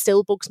me, and it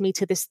still bugs me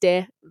to this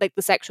day, the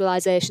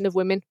sexualization of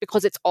women,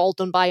 because it's all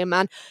done by a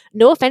man.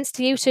 No offense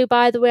to you two,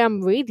 by the way,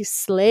 I'm really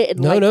slating.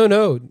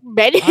 No.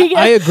 Many.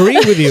 I agree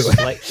with you.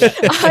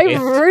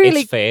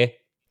 Really. It's fair.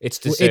 It's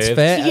deserved. It's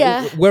fair.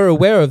 Yeah. We're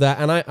aware of that,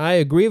 and I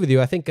agree with you.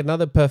 I think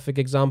another perfect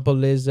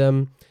example is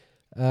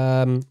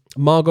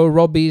Margot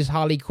Robbie's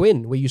Harley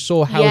Quinn, where you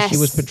saw how she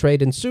was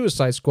portrayed in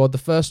Suicide Squad, the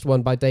first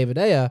one by David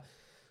Ayer,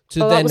 to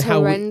then that was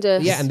how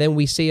horrendous. and then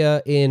we see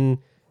her in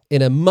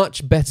a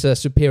much better,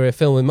 superior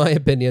film, in my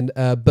opinion,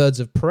 Birds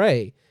of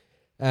Prey,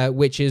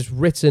 which is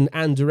written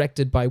and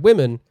directed by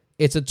women.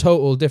 It's a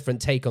total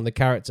different take on the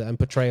character and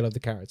portrayal of the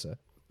character.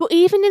 But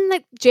even in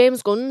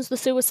James Gunn's The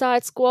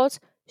Suicide Squad,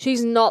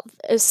 she's not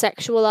as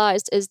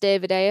sexualized as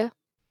David Ayer.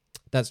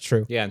 That's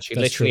true. Yeah, and she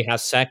That's literally true.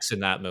 has sex in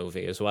that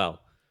movie as well.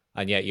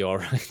 And yet you're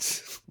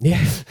right.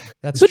 Yeah,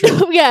 that's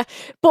true. Yeah,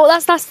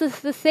 but that's the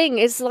thing.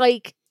 It's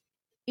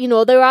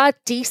there are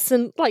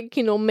decent,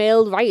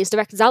 male writers,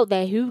 directors out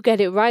there who get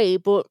it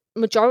right, but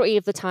majority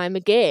of the time,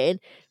 again,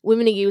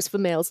 women are used for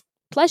males'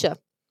 pleasure.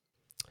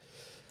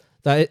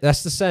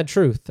 That's the sad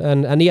truth.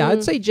 And yeah,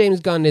 I'd say James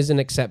Gunn is an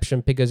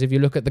exception, because if you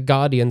look at the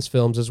Guardians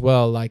films as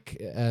well,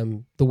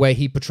 the way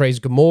he portrays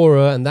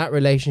Gamora and that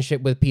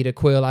relationship with Peter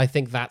Quill, I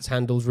think that's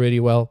handled really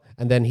well.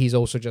 And then he's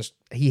also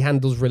he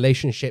handles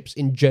relationships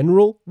in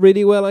general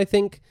really well, I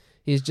think.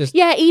 He's just...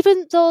 Yeah,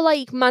 even though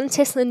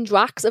Mantis and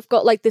Drax have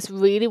got this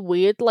really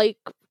weird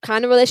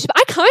kind of relationship,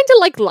 I kind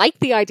of like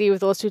the idea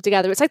of those two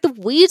together. It's the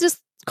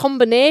weirdest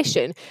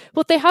combination,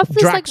 but they have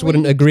this Drax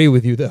wouldn't agree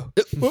with you though.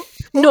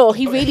 No,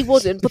 he really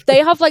wouldn't, but they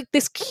have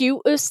this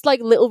cutest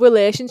little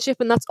relationship,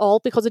 and that's all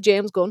because of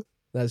James Gunn.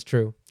 That's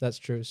true.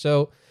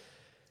 So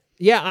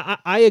yeah,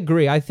 I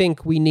agree. I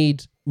think we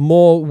need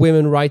more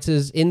women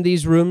writers in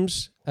these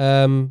rooms,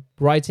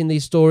 writing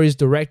these stories,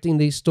 directing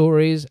these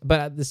stories. But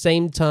at the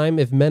same time,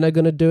 if men are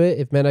going to do it,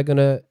 if men are going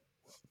to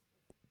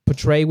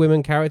portray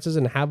women characters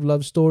and have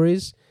love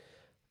stories,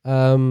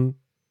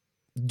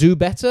 do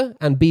better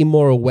and be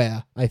more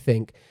aware, I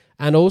think.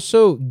 And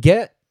also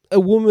get a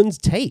woman's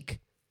take,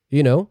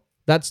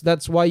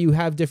 That's why you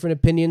have different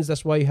opinions.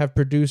 That's why you have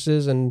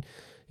producers and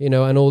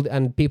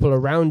and people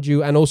around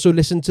you, and also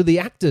listen to the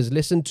actors,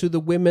 listen to the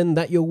women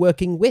that you're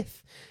working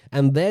with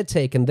and their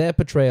take and their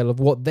portrayal of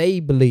what they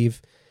believe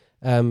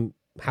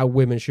how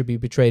women should be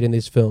portrayed in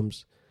these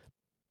films.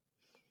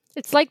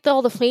 It's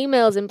all the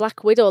females in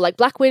Black Widow.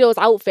 Black Widow's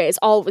outfit has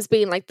always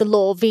been the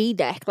low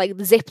V-neck,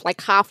 the zip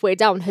halfway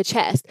down her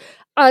chest.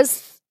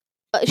 As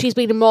she's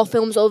been in more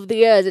films over the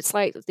years. It's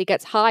like it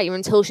gets higher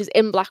until she's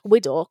in Black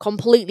Widow,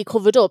 completely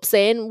covered up.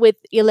 Same with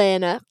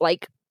Yelena,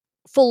 like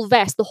full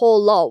vest, the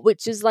whole lot,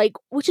 which is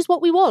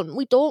what we want.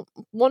 We don't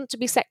want to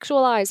be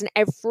sexualized in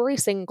every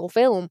single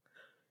film.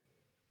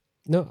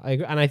 No, I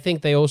agree. And I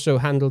think they also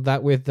handled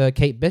that with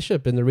Kate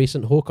Bishop in the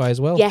recent Hawkeye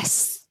as well.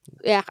 Yes,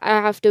 yeah,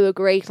 I have to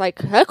agree. Like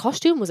her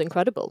costume was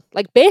incredible,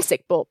 like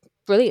basic but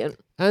brilliant.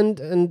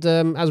 And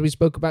as we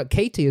spoke about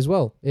Katie as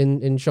well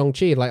in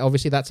Shang-Chi, like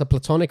obviously that's a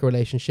platonic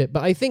relationship,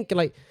 but I think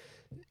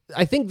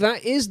that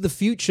is the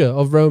future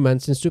of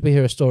romance in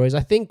superhero stories.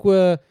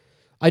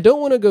 I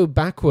don't want to go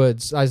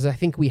backwards, as I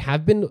think we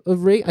have been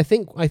of late. I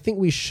think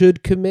we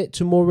should commit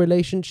to more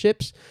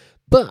relationships,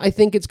 but I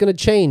think it's going to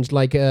change.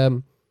 Like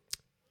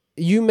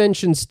you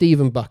mentioned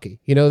Steve and Bucky.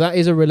 You know, that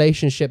is a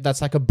relationship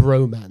that's like a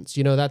bromance.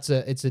 You know,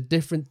 it's a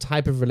different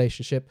type of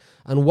relationship,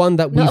 and one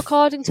that not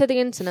according to the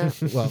internet.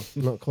 Well,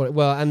 not quite.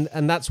 Well,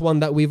 and that's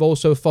one that we've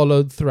also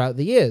followed throughout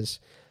the years.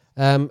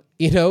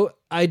 You know,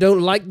 I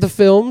don't like the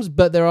films,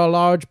 but there are a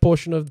large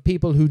portion of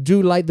people who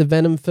do like the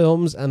Venom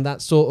films and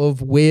that sort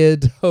of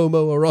weird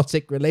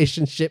homoerotic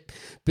relationship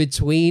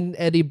between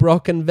Eddie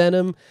Brock and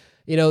Venom.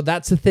 You know,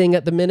 that's a thing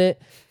at the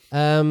minute.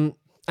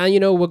 And,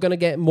 you know, we're going to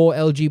get more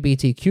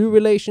LGBTQ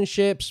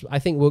relationships. I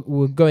think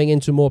we're going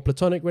into more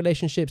platonic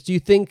relationships. Do you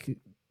think,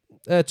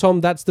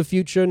 Tom, that's the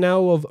future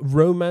now of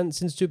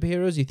romance in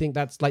superheroes? Do you think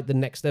that's like the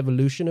next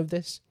evolution of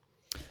this?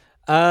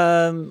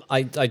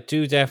 I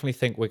do definitely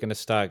think we're going to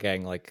start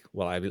getting at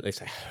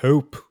least I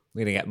hope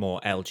we're going to get more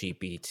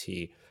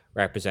LGBT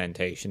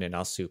representation in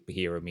our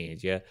superhero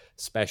media,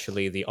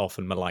 especially the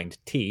often maligned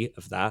T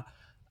of that.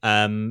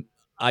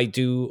 I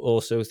do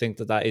also think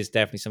that is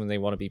definitely something they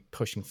want to be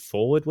pushing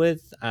forward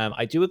with.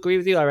 I do agree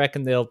with you. I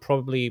reckon they'll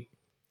probably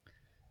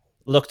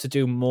look to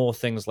do more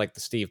things like the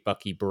Steve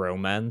Bucky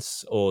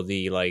bromance or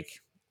the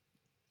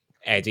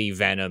Eddie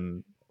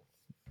Venom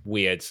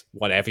weird,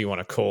 whatever you want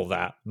to call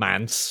that,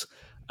 mance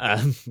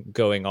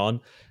going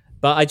on.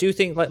 But I do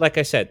think, like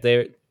I said,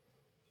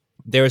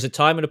 there is a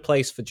time and a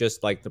place for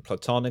just like the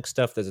platonic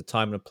stuff. There's a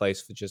time and a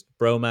place for just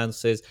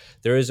bromances.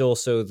 There is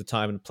also the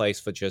time and a place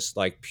for just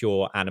like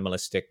pure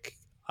animalistic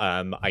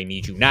I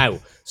need you now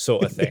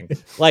sort of thing.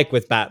 Like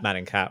with Batman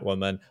and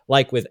Catwoman,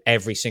 like with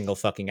every single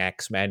fucking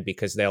X-Men,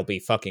 because they'll be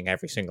fucking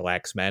every single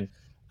X-Men.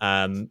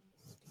 And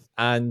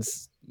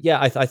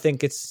yeah, I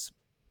think it's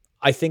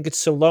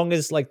so long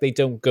as like they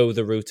don't go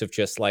the route of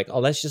just like, oh,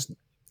 let's just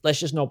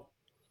not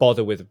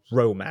bother with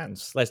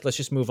romance. Let's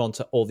just move on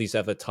to all these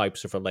other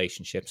types of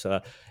relationships.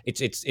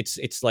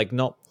 It's like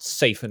not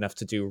safe enough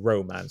to do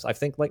romance. I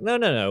think like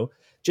no.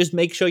 Just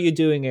make sure you're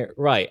doing it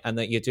right and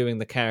that you're doing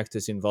the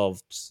characters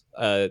involved.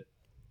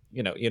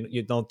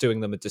 You're not doing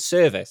them a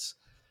disservice.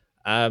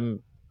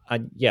 And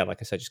yeah, like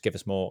I said, just give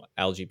us more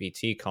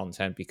LGBT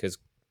content because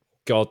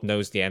God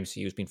knows the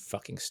MCU has been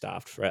fucking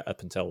starved for it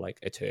up until like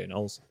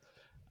Eternals.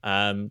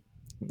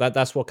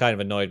 That's what kind of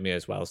annoyed me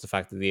as well, is the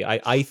fact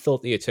that I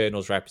thought the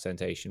Eternals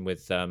representation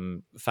with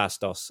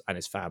Phastos and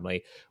his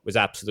family was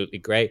absolutely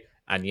great.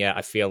 And yeah,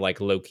 I feel like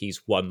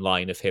Loki's one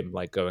line of him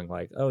like going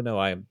like, oh no,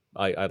 I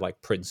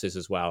like princes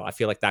as well. I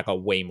feel like that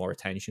got way more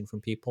attention from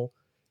people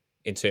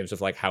in terms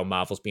of like how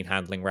Marvel's been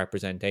handling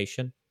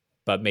representation.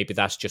 But maybe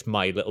that's just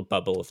my little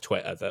bubble of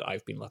Twitter that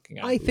I've been looking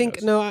at. I think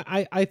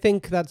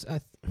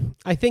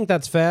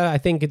that's fair. I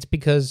think it's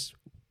because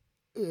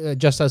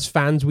just as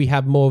fans, we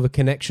have more of a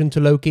connection to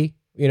Loki.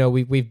 You know,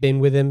 we've been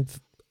with him,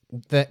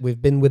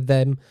 we've been with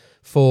them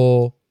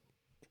for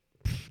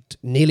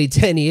nearly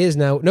 10 years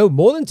now. No,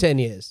 more than 10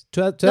 years.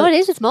 No, it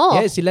is. It's more.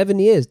 Yeah, it's 11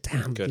 years.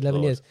 Damn, good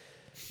 11 Lord.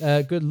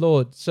 Years. Good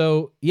Lord.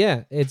 So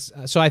yeah,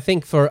 so I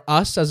think for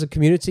us as a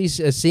community,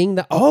 seeing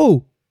that,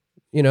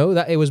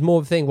 that it was more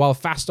of a thing. While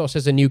Phastos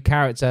is a new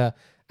character,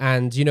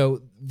 and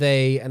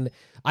and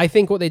I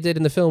think what they did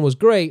in the film was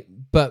great,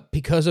 but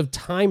because of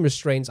time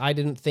restraints, I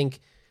didn't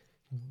think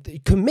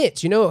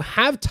commit.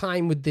 Have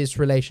time with this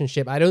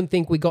relationship. I don't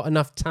think we got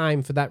enough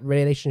time for that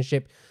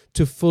relationship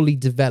to fully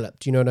develop.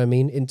 Do you know what I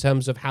mean? In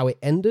terms of how it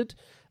ended,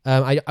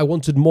 I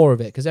wanted more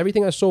of it because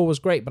everything I saw was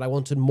great, but I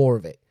wanted more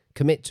of it.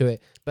 Commit to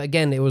it. But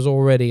again, it was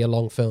already a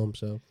long film,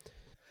 so.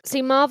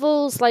 See,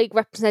 Marvel's like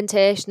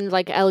representation,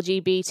 like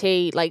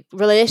LGBT, like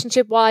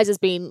relationship wise, has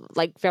been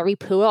like very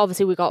poor.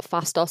 Obviously, we got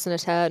Phastos and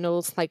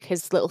Eternals, like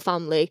his little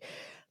family.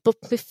 But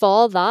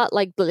before that,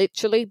 like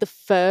literally the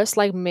first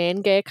like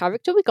main gay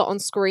character we got on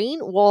screen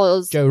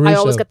was Joe Russo. I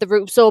always get the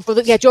Russo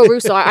brother. Yeah, Joe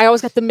Russo. I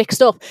always get them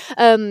mixed up.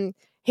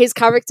 His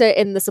character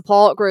in the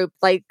support group,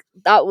 like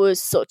that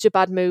was such a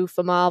bad move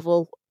for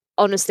Marvel,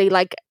 honestly.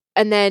 Like,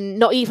 and then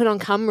not even on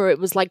camera, it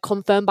was like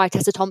confirmed by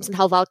Tessa Thompson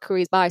how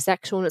Valkyrie is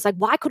bisexual, and it's like,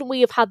 why couldn't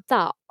we have had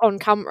that on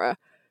camera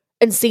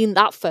and seen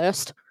that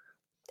first?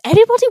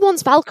 Everybody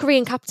wants Valkyrie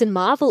and Captain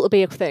Marvel to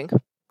be a thing.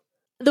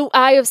 Though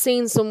I have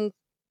seen some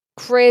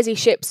crazy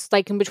ships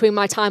like in between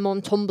my time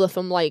on Tumblr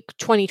from like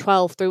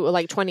 2012 through to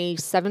like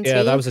 2017.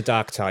 Yeah, that was a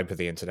dark time for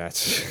the internet.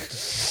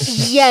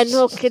 Yeah,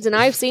 no kidding.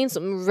 I've seen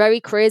some very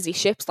crazy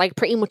ships. Like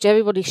pretty much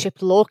everybody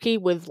shipped Loki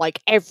with like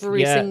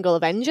every Yeah. single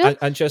Avenger.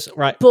 And just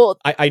right, But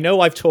I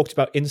know I've talked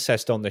about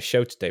incest on the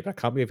show today, but I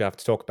can't believe I have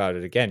to talk about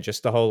it again.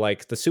 Just the whole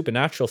like the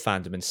supernatural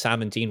fandom and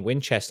Sam and Dean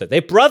Winchester.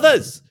 They're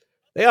brothers.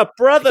 They are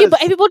brothers. yeah,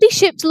 but everybody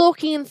shipped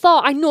Loki and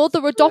Thor. I know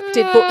they're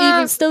adopted, but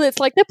even still, it's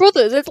like they're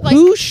brothers. It's like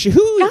who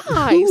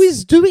guys.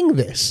 is doing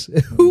this?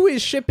 Who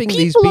is shipping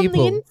these people on the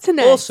people?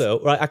 internet.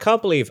 Also, right, I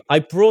can't believe I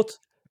brought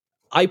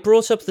up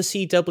the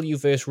CW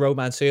verse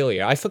romance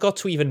earlier. I forgot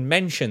to even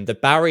mention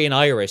that Barry and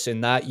Iris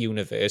in that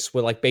universe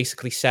were like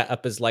basically set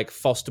up as like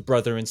foster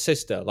brother and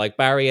sister. Like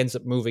Barry ends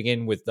up moving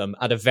in with them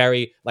at a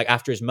very like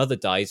after his mother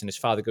dies and his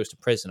father goes to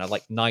prison at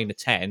like 9 or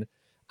 10. And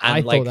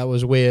I like thought that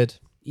was weird.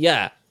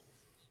 yeah,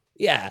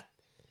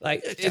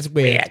 like It's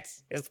weird.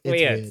 It's It's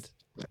weird.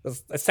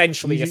 It's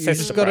essentially a You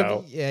sister, just gotta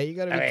bro. you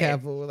gotta be I mean,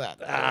 careful with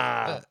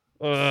that.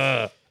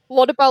 Ugh.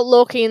 What about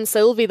Loki and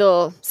Sylvie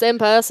though? Same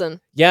person.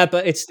 Yeah,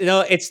 but it's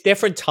it's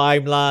different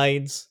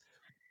timelines.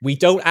 We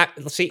don't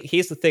see.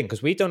 Here's the thing,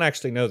 because we don't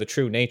actually know the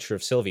true nature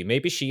of Sylvie.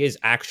 Maybe she is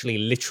actually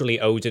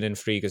literally Odin and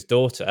Frigga's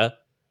daughter,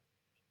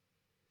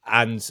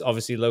 and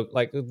obviously,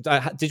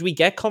 did we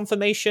get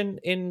confirmation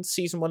in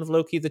season 1 of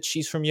Loki that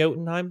she's from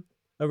Jotunheim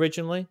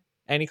originally?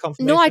 Any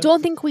confirmation? No, I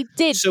don't think we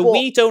did. So but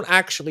we don't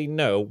actually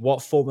know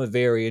what form of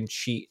variant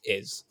she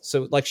is.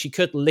 So like she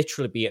could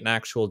literally be an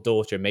actual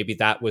daughter. Maybe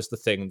that was the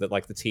thing that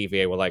like the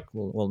TVA were like,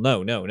 well,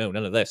 no, none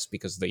of this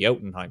because of the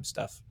Jotunheim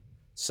stuff.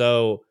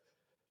 So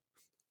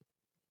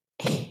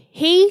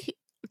he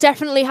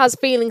definitely has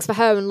feelings for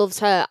her and loves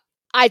her.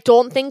 I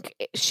don't think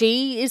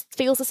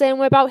feels the same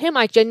way about him.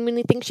 I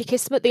genuinely think she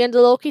kissed him at the end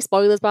of Loki.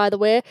 Spoilers, by the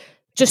way,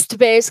 just to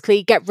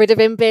basically get rid of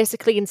him,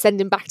 basically, and send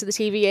him back to the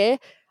TVA.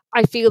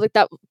 I feel like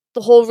that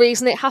the whole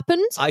reason it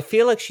happened. I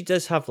feel like she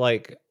does have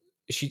like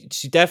she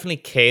definitely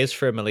cares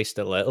for him at least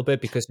a little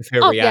bit because of her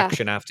Oh, yeah.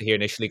 reaction after he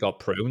initially got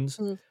pruned.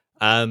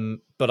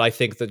 But I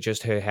think that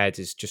just her head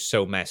is just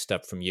so messed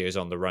up from years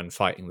on the run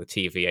fighting the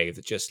TVA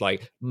that just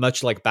like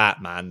much like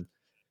Batman,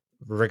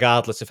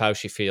 regardless of how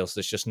she feels,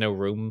 there's just no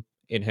room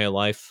in her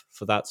life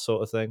for that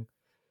sort of thing.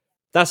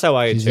 That's how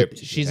I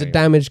interpret it. She's a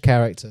damaged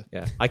character.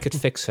 Yeah, I could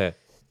fix her.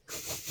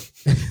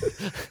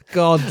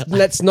 God,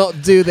 let's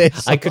not do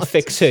this. I could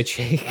fix her,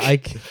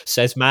 Jake.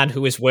 Says man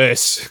who is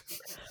worse.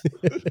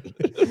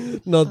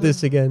 Not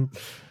this again.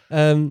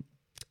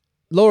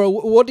 Laura,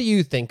 what do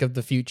you think of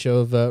the future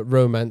of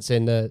romance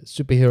in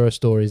superhero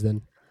stories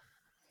then?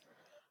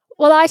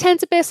 Well, I tend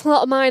to base a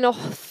lot of mine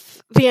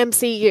off the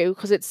MCU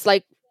because it's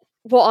like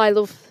what I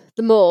love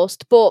the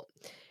most. But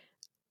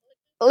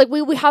like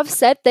we have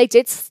said, they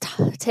did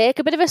take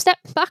a bit of a step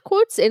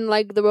backwards in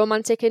like the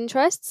romantic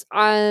interests.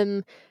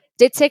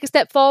 Did take a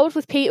step forward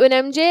with Peter and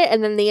MJ,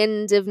 and then the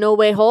end of No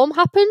Way Home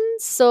happened.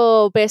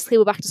 So basically,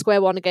 we're back to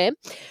square one again.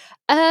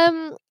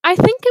 I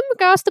think in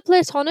regards to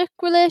platonic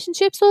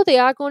relationships, though, they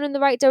are going in the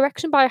right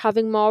direction by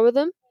having more of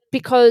them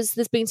because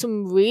there's been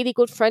some really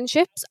good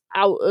friendships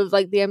out of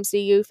like the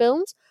MCU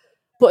films.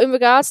 But in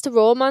regards to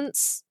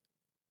romance,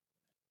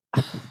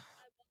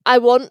 I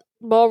want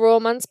more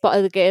romance, but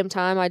at the game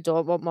time, I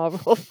don't want more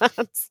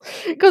romance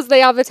because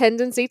they have a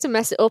tendency to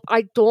mess it up.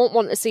 I don't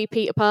want to see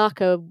Peter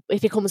Parker,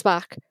 if he comes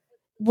back,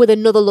 with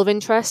another love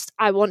interest.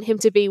 I want him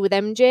to be with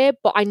MJ,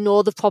 but I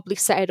know they've probably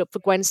set it up for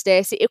Gwen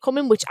Stacy to come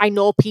in, which I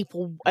know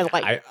people are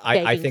like.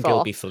 I think for.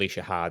 it'll be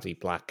Felicia Hardy,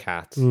 Black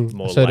Cat,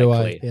 more so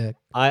likely. do I. Yeah,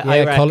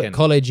 I reckon.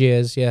 College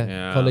years.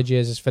 Yeah, college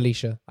years is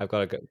Felicia. I've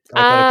got a good.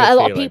 A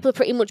lot of people are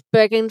pretty much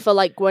begging for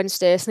like Gwen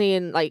Stacy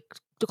and like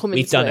to come in.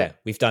 We've done it.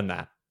 We've done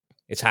that.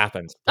 It's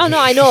happened. Oh no,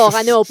 I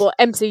know, but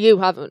MCU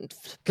haven't.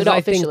 But not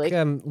officially. I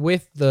think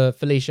with the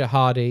Felicia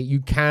Hardy,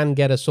 you can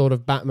get a sort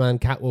of Batman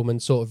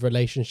Catwoman sort of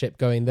relationship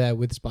going there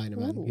with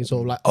Spider-Man. You're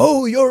sort of like,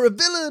 oh, you're a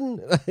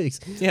villain.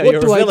 Yeah, what you're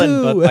do a villain,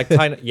 I do? but I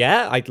kind of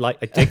I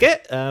dig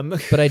it.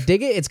 But I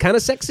dig it. It's kind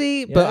of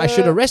sexy. But I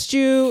should arrest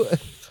you.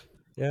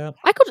 Yeah,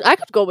 I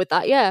could go with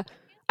that. Yeah,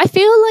 I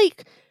feel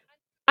like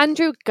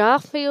Andrew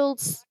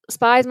Garfield's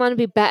Spider-Man would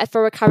be better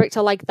for a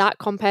character like that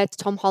compared to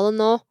Tom Holland,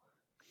 though.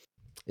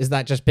 Is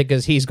that just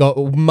because he's got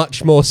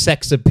much more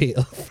sex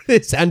appeal?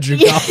 It's Andrew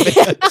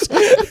Garfield.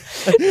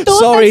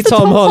 Sorry,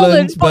 Tom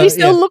Holland, but he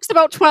still looks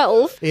about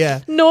 12.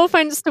 Yeah. No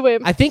offense to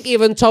him. I think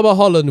even Tom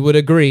Holland would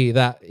agree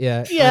that,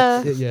 yeah.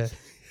 Yeah.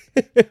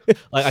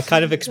 I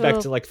kind of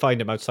expect to like find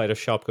him outside a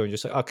shop going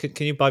just like, oh,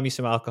 can you buy me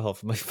some alcohol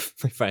for my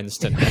friends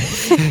tonight?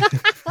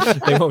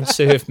 They won't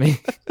serve me.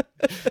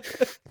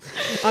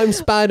 I'm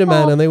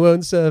Spider-Man and they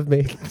won't serve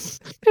me.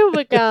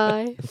 Poor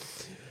guy.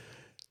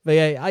 But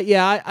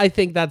I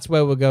think that's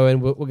where we're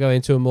going. We're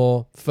going to a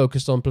more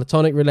focused on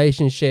platonic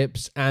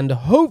relationships and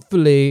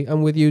hopefully,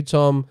 I'm with you,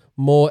 Tom,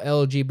 more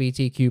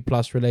LGBTQ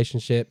plus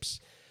relationships.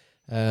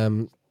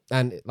 And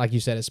like you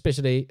said,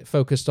 especially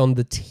focused on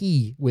the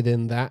T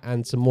within that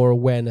and some more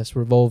awareness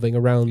revolving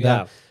around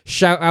that.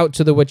 Shout out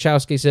to the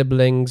Wachowski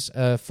siblings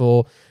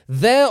for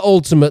their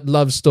ultimate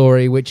love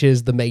story, which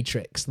is The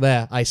Matrix.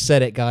 There, I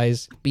said it,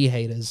 guys. Be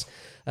haters.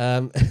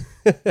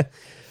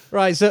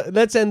 Right, so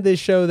let's end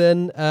this show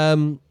then.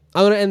 I'm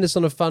going to end this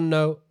on a fun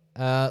note.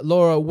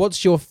 Laura,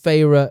 what's your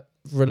favorite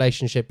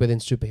relationship within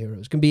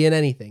superheroes? Can be in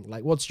anything.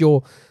 Like, what's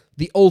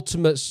the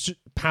ultimate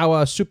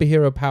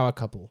superhero power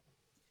couple?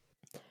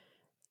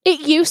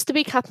 It used to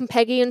be Cap and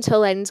Peggy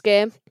until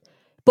Endgame,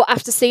 but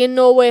after seeing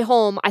No Way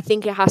Home, I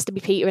think it has to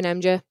be Peter and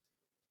MJ.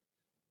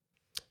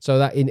 So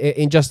that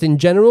in just in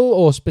general,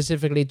 or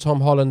specifically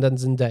Tom Holland and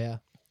Zendaya?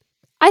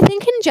 I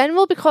think in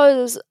general,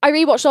 because I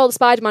rewatched all the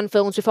Spider-Man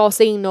films before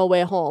seeing No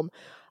Way Home,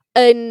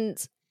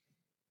 and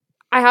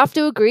I have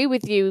to agree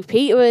with you,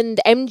 Peter and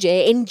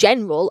MJ in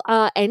general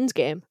are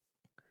Endgame.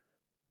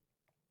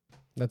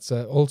 That's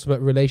ultimate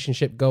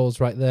relationship goals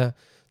right there.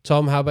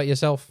 Tom, how about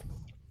yourself?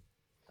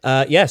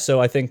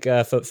 So I think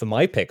for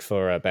my pick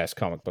for best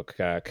comic book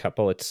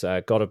couple, it's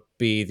got to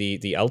be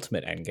the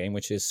ultimate endgame,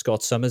 which is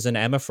Scott Summers and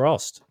Emma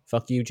Frost.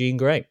 Fuck you, Jean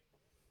Grey.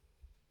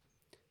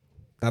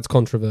 That's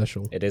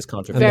controversial. It is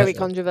controversial. Very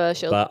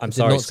controversial. But I'm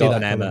sorry, Scott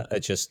and Emma are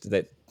just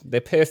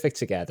they're perfect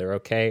together,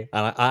 okay?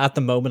 And at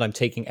the moment, I'm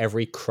taking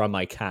every crumb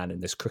I can in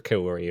this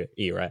Krakoa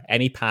era.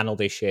 Any panel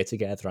they share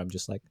together, I'm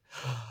just like,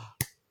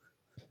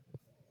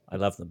 I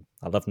love them.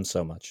 I love them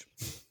so much.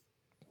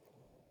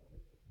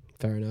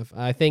 Fair enough.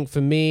 I think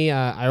for me,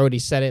 I already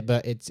said it,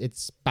 but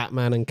it's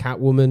Batman and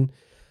Catwoman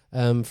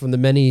from the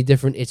many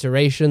different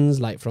iterations,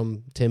 like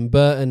from Tim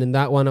Burton and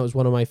that one. It was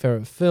one of my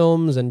favorite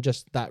films, and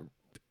just that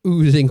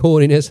oozing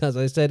horniness, as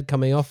I said,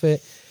 coming off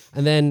it.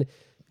 And then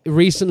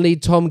recently,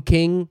 Tom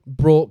King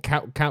brought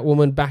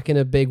Catwoman back in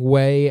a big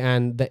way,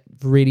 and that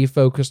really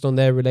focused on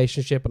their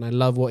relationship, and I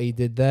love what he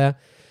did there.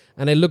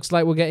 And it looks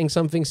like we're getting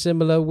something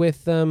similar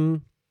with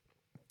the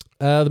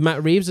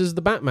Matt Reeves as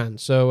the Batman.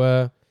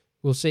 So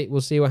we'll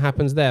see what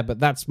happens there. But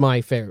that's my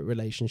favorite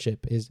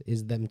relationship is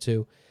them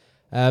two.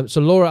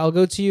 So Laura, I'll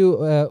go to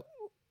you.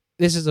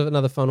 This is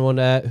another fun one.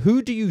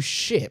 Who do you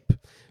ship?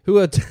 Who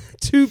are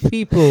two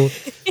people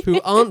who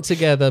aren't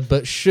together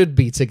but should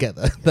be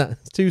together?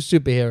 That's two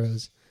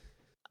superheroes.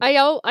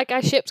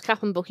 I shipped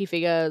Cap and Bucky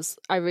figures.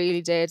 I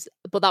really did,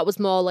 but that was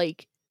more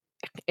like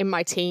in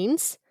my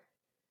teens.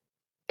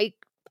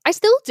 I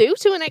still do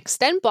to an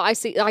extent, but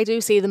I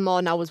do see them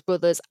more now as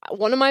brothers.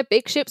 One of my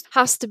big ships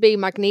has to be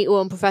Magneto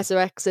and Professor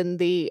X in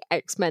the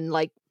X-Men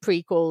like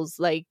prequels.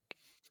 Like,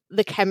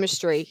 the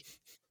chemistry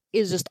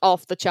is just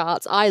off the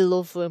charts. I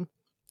love them.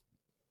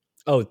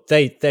 Oh,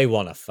 they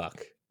want to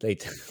fuck. They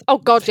do. Oh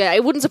god, yeah.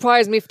 It wouldn't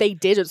surprise me if they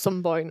did at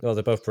some point. Well,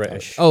 they're both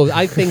British. Oh,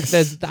 I think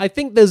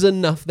there's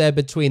enough there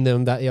between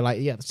them that you're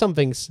like, yeah,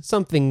 something's.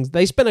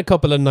 They spend a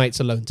couple of nights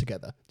alone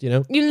together. You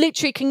know, you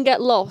literally can get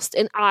lost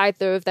in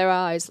either of their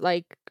eyes.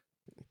 Like,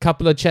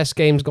 couple of chess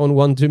games gone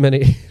one too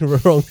many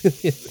wrong,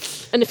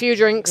 and a few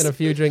drinks. And a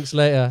few drinks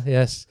later,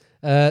 yes.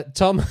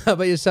 Tom, how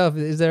about yourself?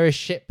 Is there a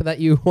ship that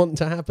you want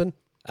to happen?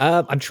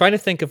 I'm trying to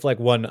think of like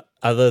one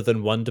other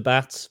than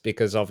Wonderbats,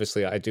 because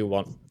obviously I do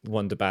want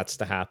Wonderbats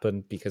to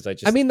happen, because I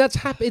mean,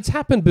 it's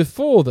happened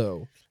before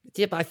though.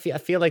 Yeah, but I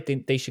feel like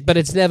they should. But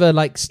it's never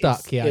like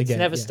stuck. It's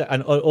never stuck.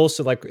 And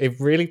also, like, it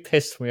really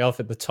pissed me off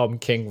in the Tom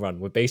King run,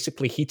 where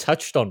basically he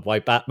touched on why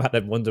Batman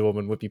and Wonder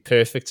Woman would be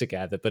perfect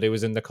together, but it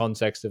was in the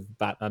context of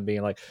Batman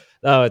being like,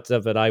 "Oh,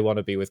 but I want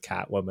to be with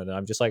Catwoman," and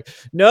I'm just like,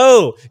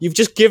 "No, you've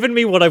just given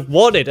me what I've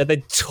wanted, and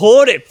then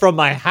torn it from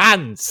my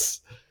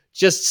hands,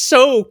 just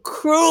so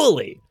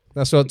cruelly."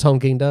 That's what Tom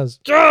King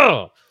does.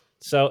 Ugh!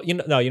 So I'm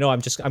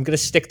going to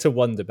stick to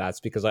Wonderbats,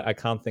 because I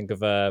can't think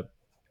of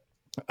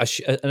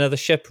another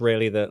ship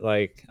really that,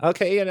 like,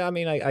 okay, I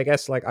mean, I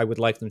guess like I would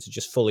like them to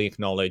just fully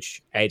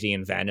acknowledge Eddie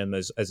and Venom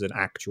as an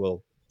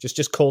actual,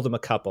 just call them a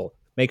couple,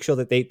 make sure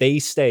that they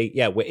stay,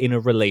 we're in a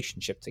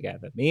relationship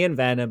together. Me and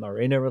Venom are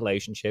in a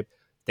relationship.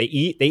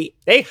 They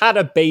had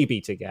a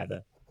baby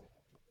together.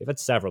 They've had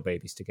several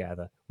babies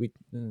together.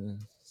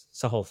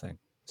 It's a whole thing.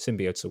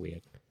 Symbiotes are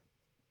weird.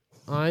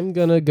 I'm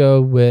gonna go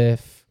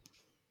with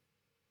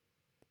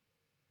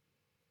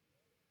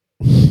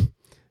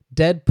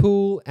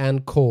Deadpool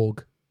and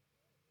Korg.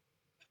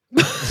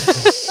 I'm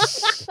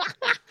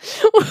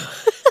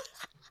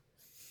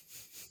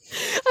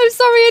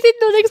sorry, I did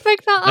not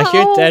expect that I at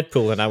heard all.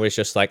 Deadpool and I was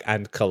just like,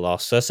 and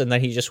Colossus, and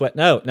then he just went,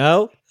 no,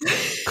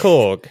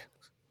 Korg.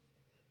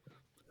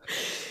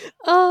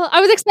 I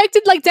was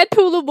expecting like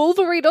Deadpool and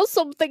Wolverine or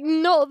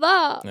something, not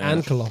that. Yeah.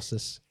 And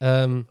Colossus.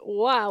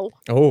 Wow.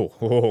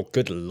 Oh,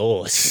 good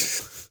lord.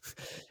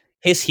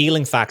 His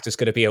healing factor's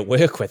going to be at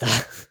work with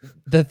that.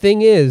 The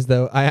thing is,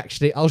 though,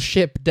 I'll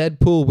ship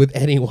Deadpool with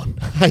anyone,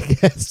 I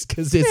guess,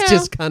 because it's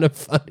just kind of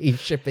funny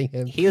shipping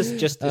him. He is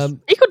just...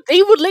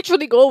 He would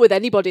literally go with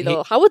anybody,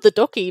 though. How would the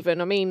Duck even?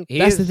 I mean...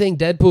 That's the thing,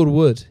 Deadpool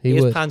would. He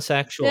would. is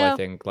pansexual, I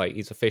think. Like,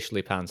 he's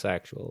officially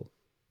pansexual.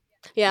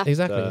 Yeah.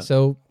 Exactly.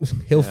 So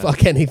he'll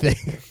fuck anything.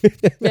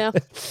 Yeah.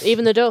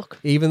 Even the Duck.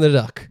 Even the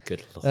Duck.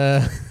 Good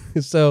lord.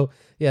 So,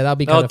 yeah, that'll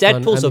be kind of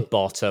fun. Deadpool's a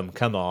bottom.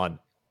 Come on.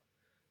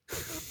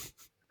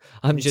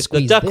 The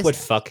squeeze Duck this would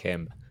out. fuck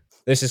him.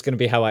 This is going to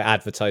be how I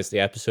advertise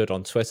the episode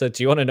on Twitter.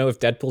 Do you want to know if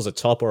Deadpool's a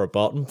top or a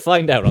bottom?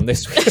 Find out on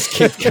this week's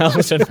Kid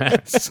Carlton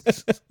Maps.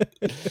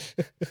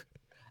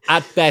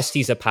 At best,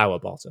 he's a power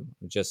bottom.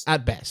 Just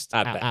At best.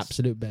 At best.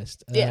 Absolute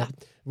best. Yeah.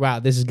 Wow,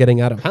 this is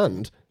getting out of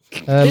hand.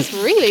 This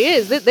really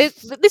is.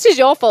 This is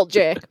your fault,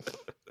 Jake.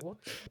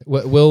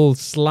 We'll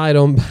slide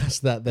on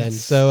past that then.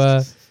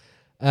 So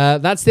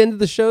that's the end of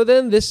the show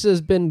then. This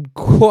has been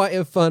quite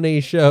a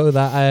funny show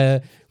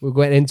that we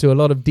went into a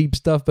lot of deep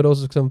stuff, but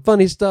also some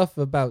funny stuff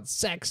about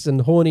sex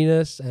and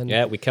horniness. And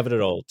yeah, we covered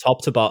it all,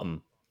 top to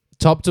bottom.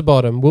 Top to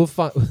bottom. We'll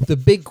find the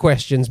big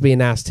questions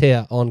being asked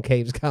here on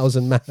Capes, Cows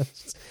and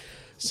Masks.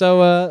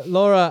 So,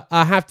 Laura,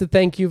 I have to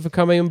thank you for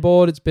coming on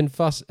board. It's been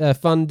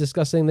fun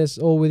discussing this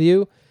all with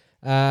you.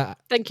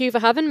 Thank you for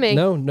having me.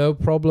 No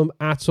problem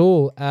at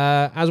all.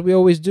 As we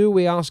always do,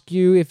 we ask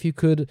you if you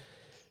could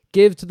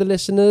give to the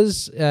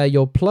listeners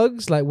your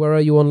plugs, like where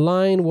are you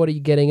online, what are you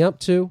getting up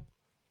to?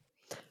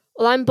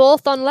 Well, I'm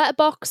both on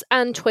Letterboxd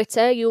and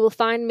Twitter. You will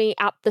find me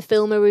at The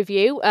Filmer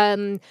Review.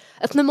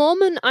 At the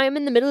moment, I'm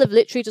in the middle of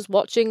literally just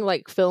watching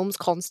like films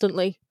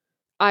constantly.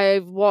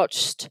 I've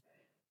watched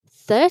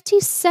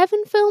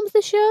 37 films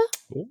this year.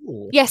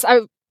 Ooh. Yes,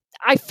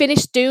 I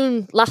finished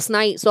Dune last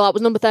night, so that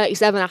was number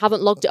 37. I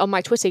haven't logged it on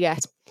my Twitter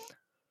yet.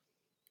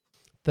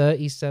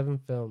 37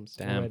 films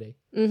Damn. already.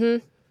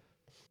 Mm-hmm.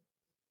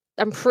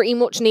 I'm pretty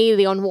much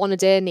nearly on one a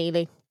day,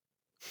 nearly.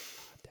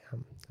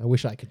 Damn. I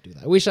wish I could do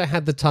that. I wish I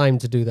had the time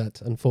to do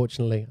that.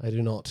 Unfortunately, I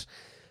do not.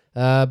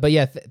 But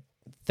yeah,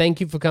 thank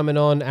you for coming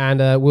on,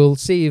 and we'll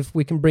see if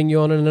we can bring you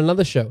on in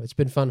another show. It's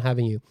been fun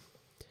having you.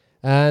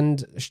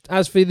 And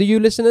as for you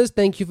listeners,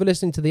 thank you for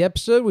listening to the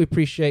episode. We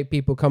appreciate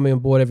people coming on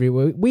board every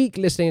week,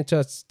 listening to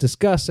us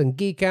discuss and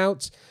geek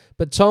out.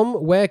 But Tom,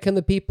 where can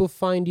the people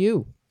find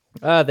you?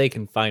 They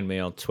can find me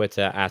on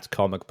Twitter at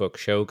Comic Book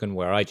Shogun,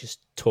 where I just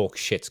talk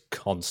shit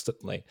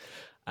constantly.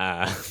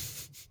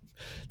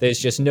 There's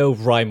just no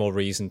rhyme or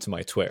reason to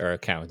my Twitter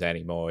account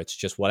anymore. It's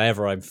just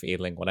whatever I'm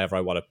feeling, whatever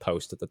I want to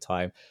post at the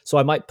time. So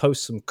I might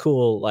post some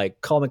cool like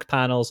comic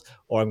panels,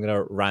 or I'm going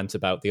to rant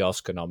about the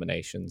Oscar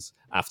nominations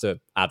after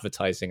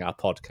advertising our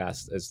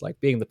podcast as like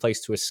being the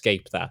place to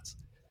escape that.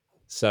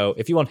 So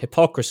if you want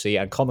hypocrisy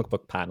and comic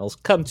book panels,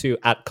 come to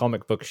at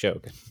Comic Book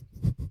Shogun.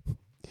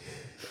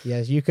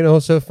 Yes, you can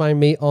also find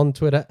me on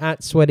Twitter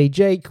at Sweaty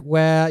Jake,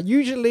 where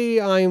usually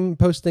I'm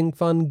posting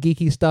fun,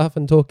 geeky stuff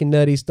and talking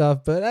nerdy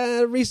stuff.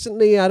 But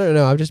recently, I don't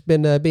know, I've just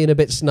been being a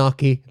bit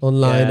snarky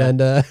online. Yeah. And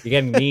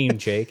You're getting mean,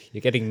 Jake.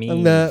 You're getting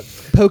mean. I'm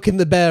poking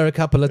the bear a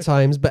couple of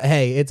times. But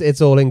hey, it's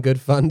all in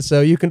good fun.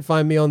 So you can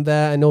find me on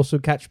there and also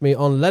catch me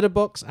on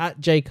Letterboxd at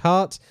Jake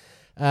Hart.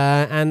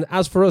 And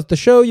as for us, the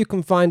show, you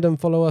can find and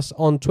follow us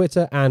on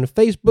Twitter and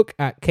Facebook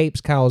at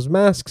Capes, Cows,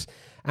 Masks.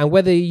 And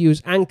whether you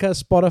use Anchor,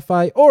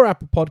 Spotify, or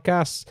Apple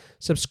Podcasts,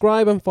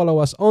 subscribe and follow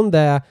us on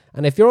there.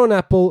 And if you're on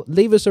Apple,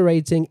 leave us a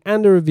rating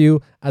and a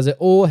review, as it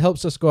all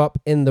helps us go up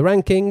in the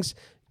rankings.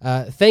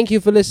 Thank you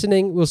for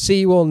listening. We'll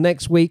see you all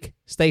next week.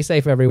 Stay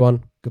safe,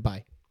 everyone.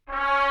 Goodbye.